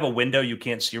a window you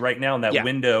can't see right now. And that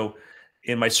window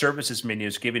in my services menu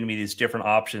is giving me these different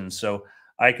options. So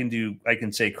I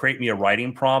can say, create me a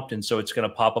writing prompt. And so it's going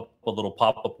to pop up a little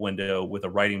pop-up window with a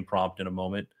writing prompt in a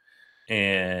moment.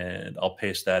 And I'll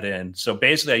paste that in. So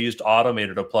basically I used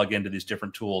Automator to plug into these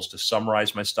different tools to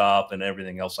summarize my stuff and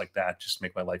everything else like that, just to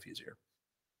make my life easier.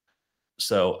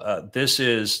 So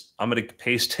I'm going to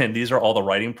paste in, these are all the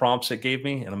writing prompts it gave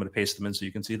me, and I'm going to paste them in so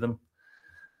you can see them.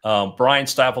 Brian,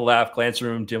 Stifle, Laugh, Glance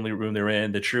Room, Dimly Room they're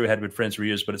in. The True had been friends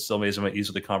reused, but it's still amazing how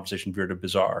easily the conversation veered to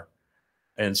bizarre.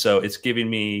 And so it's giving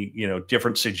me,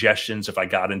 different suggestions if I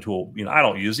got into I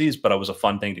don't use these, but it was a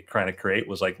fun thing to kind of create,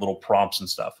 was like little prompts and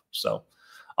stuff. So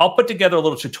I'll put together a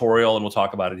little tutorial and we'll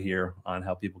talk about it here on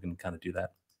how people can kind of do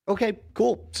that. Okay,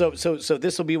 cool. So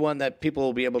this will be one that people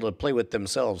will be able to play with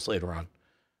themselves later on.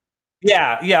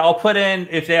 Yeah. I'll put in,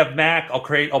 if they have Mac, I'll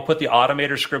put the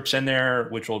Automator scripts in there,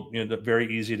 which will,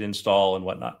 very easy to install and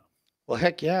whatnot. Well,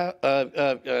 heck yeah.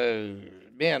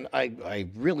 Man, I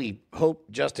really hope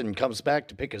Justin comes back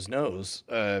to pick his nose.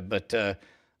 But I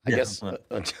guess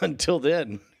until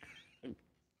then.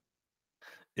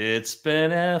 It's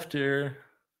been after.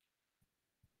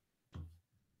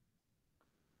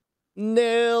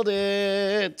 Nailed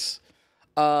it.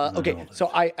 Okay, so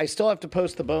I still have to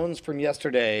post the bones from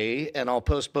yesterday, and I'll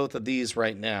post both of these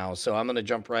right now. So I'm going to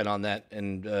jump right on that,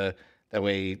 and that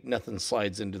way nothing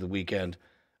slides into the weekend.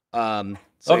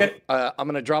 Okay. I'm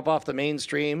going to drop off the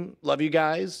mainstream. Love you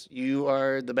guys. You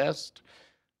are the best.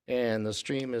 And the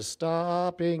stream is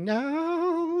stopping now.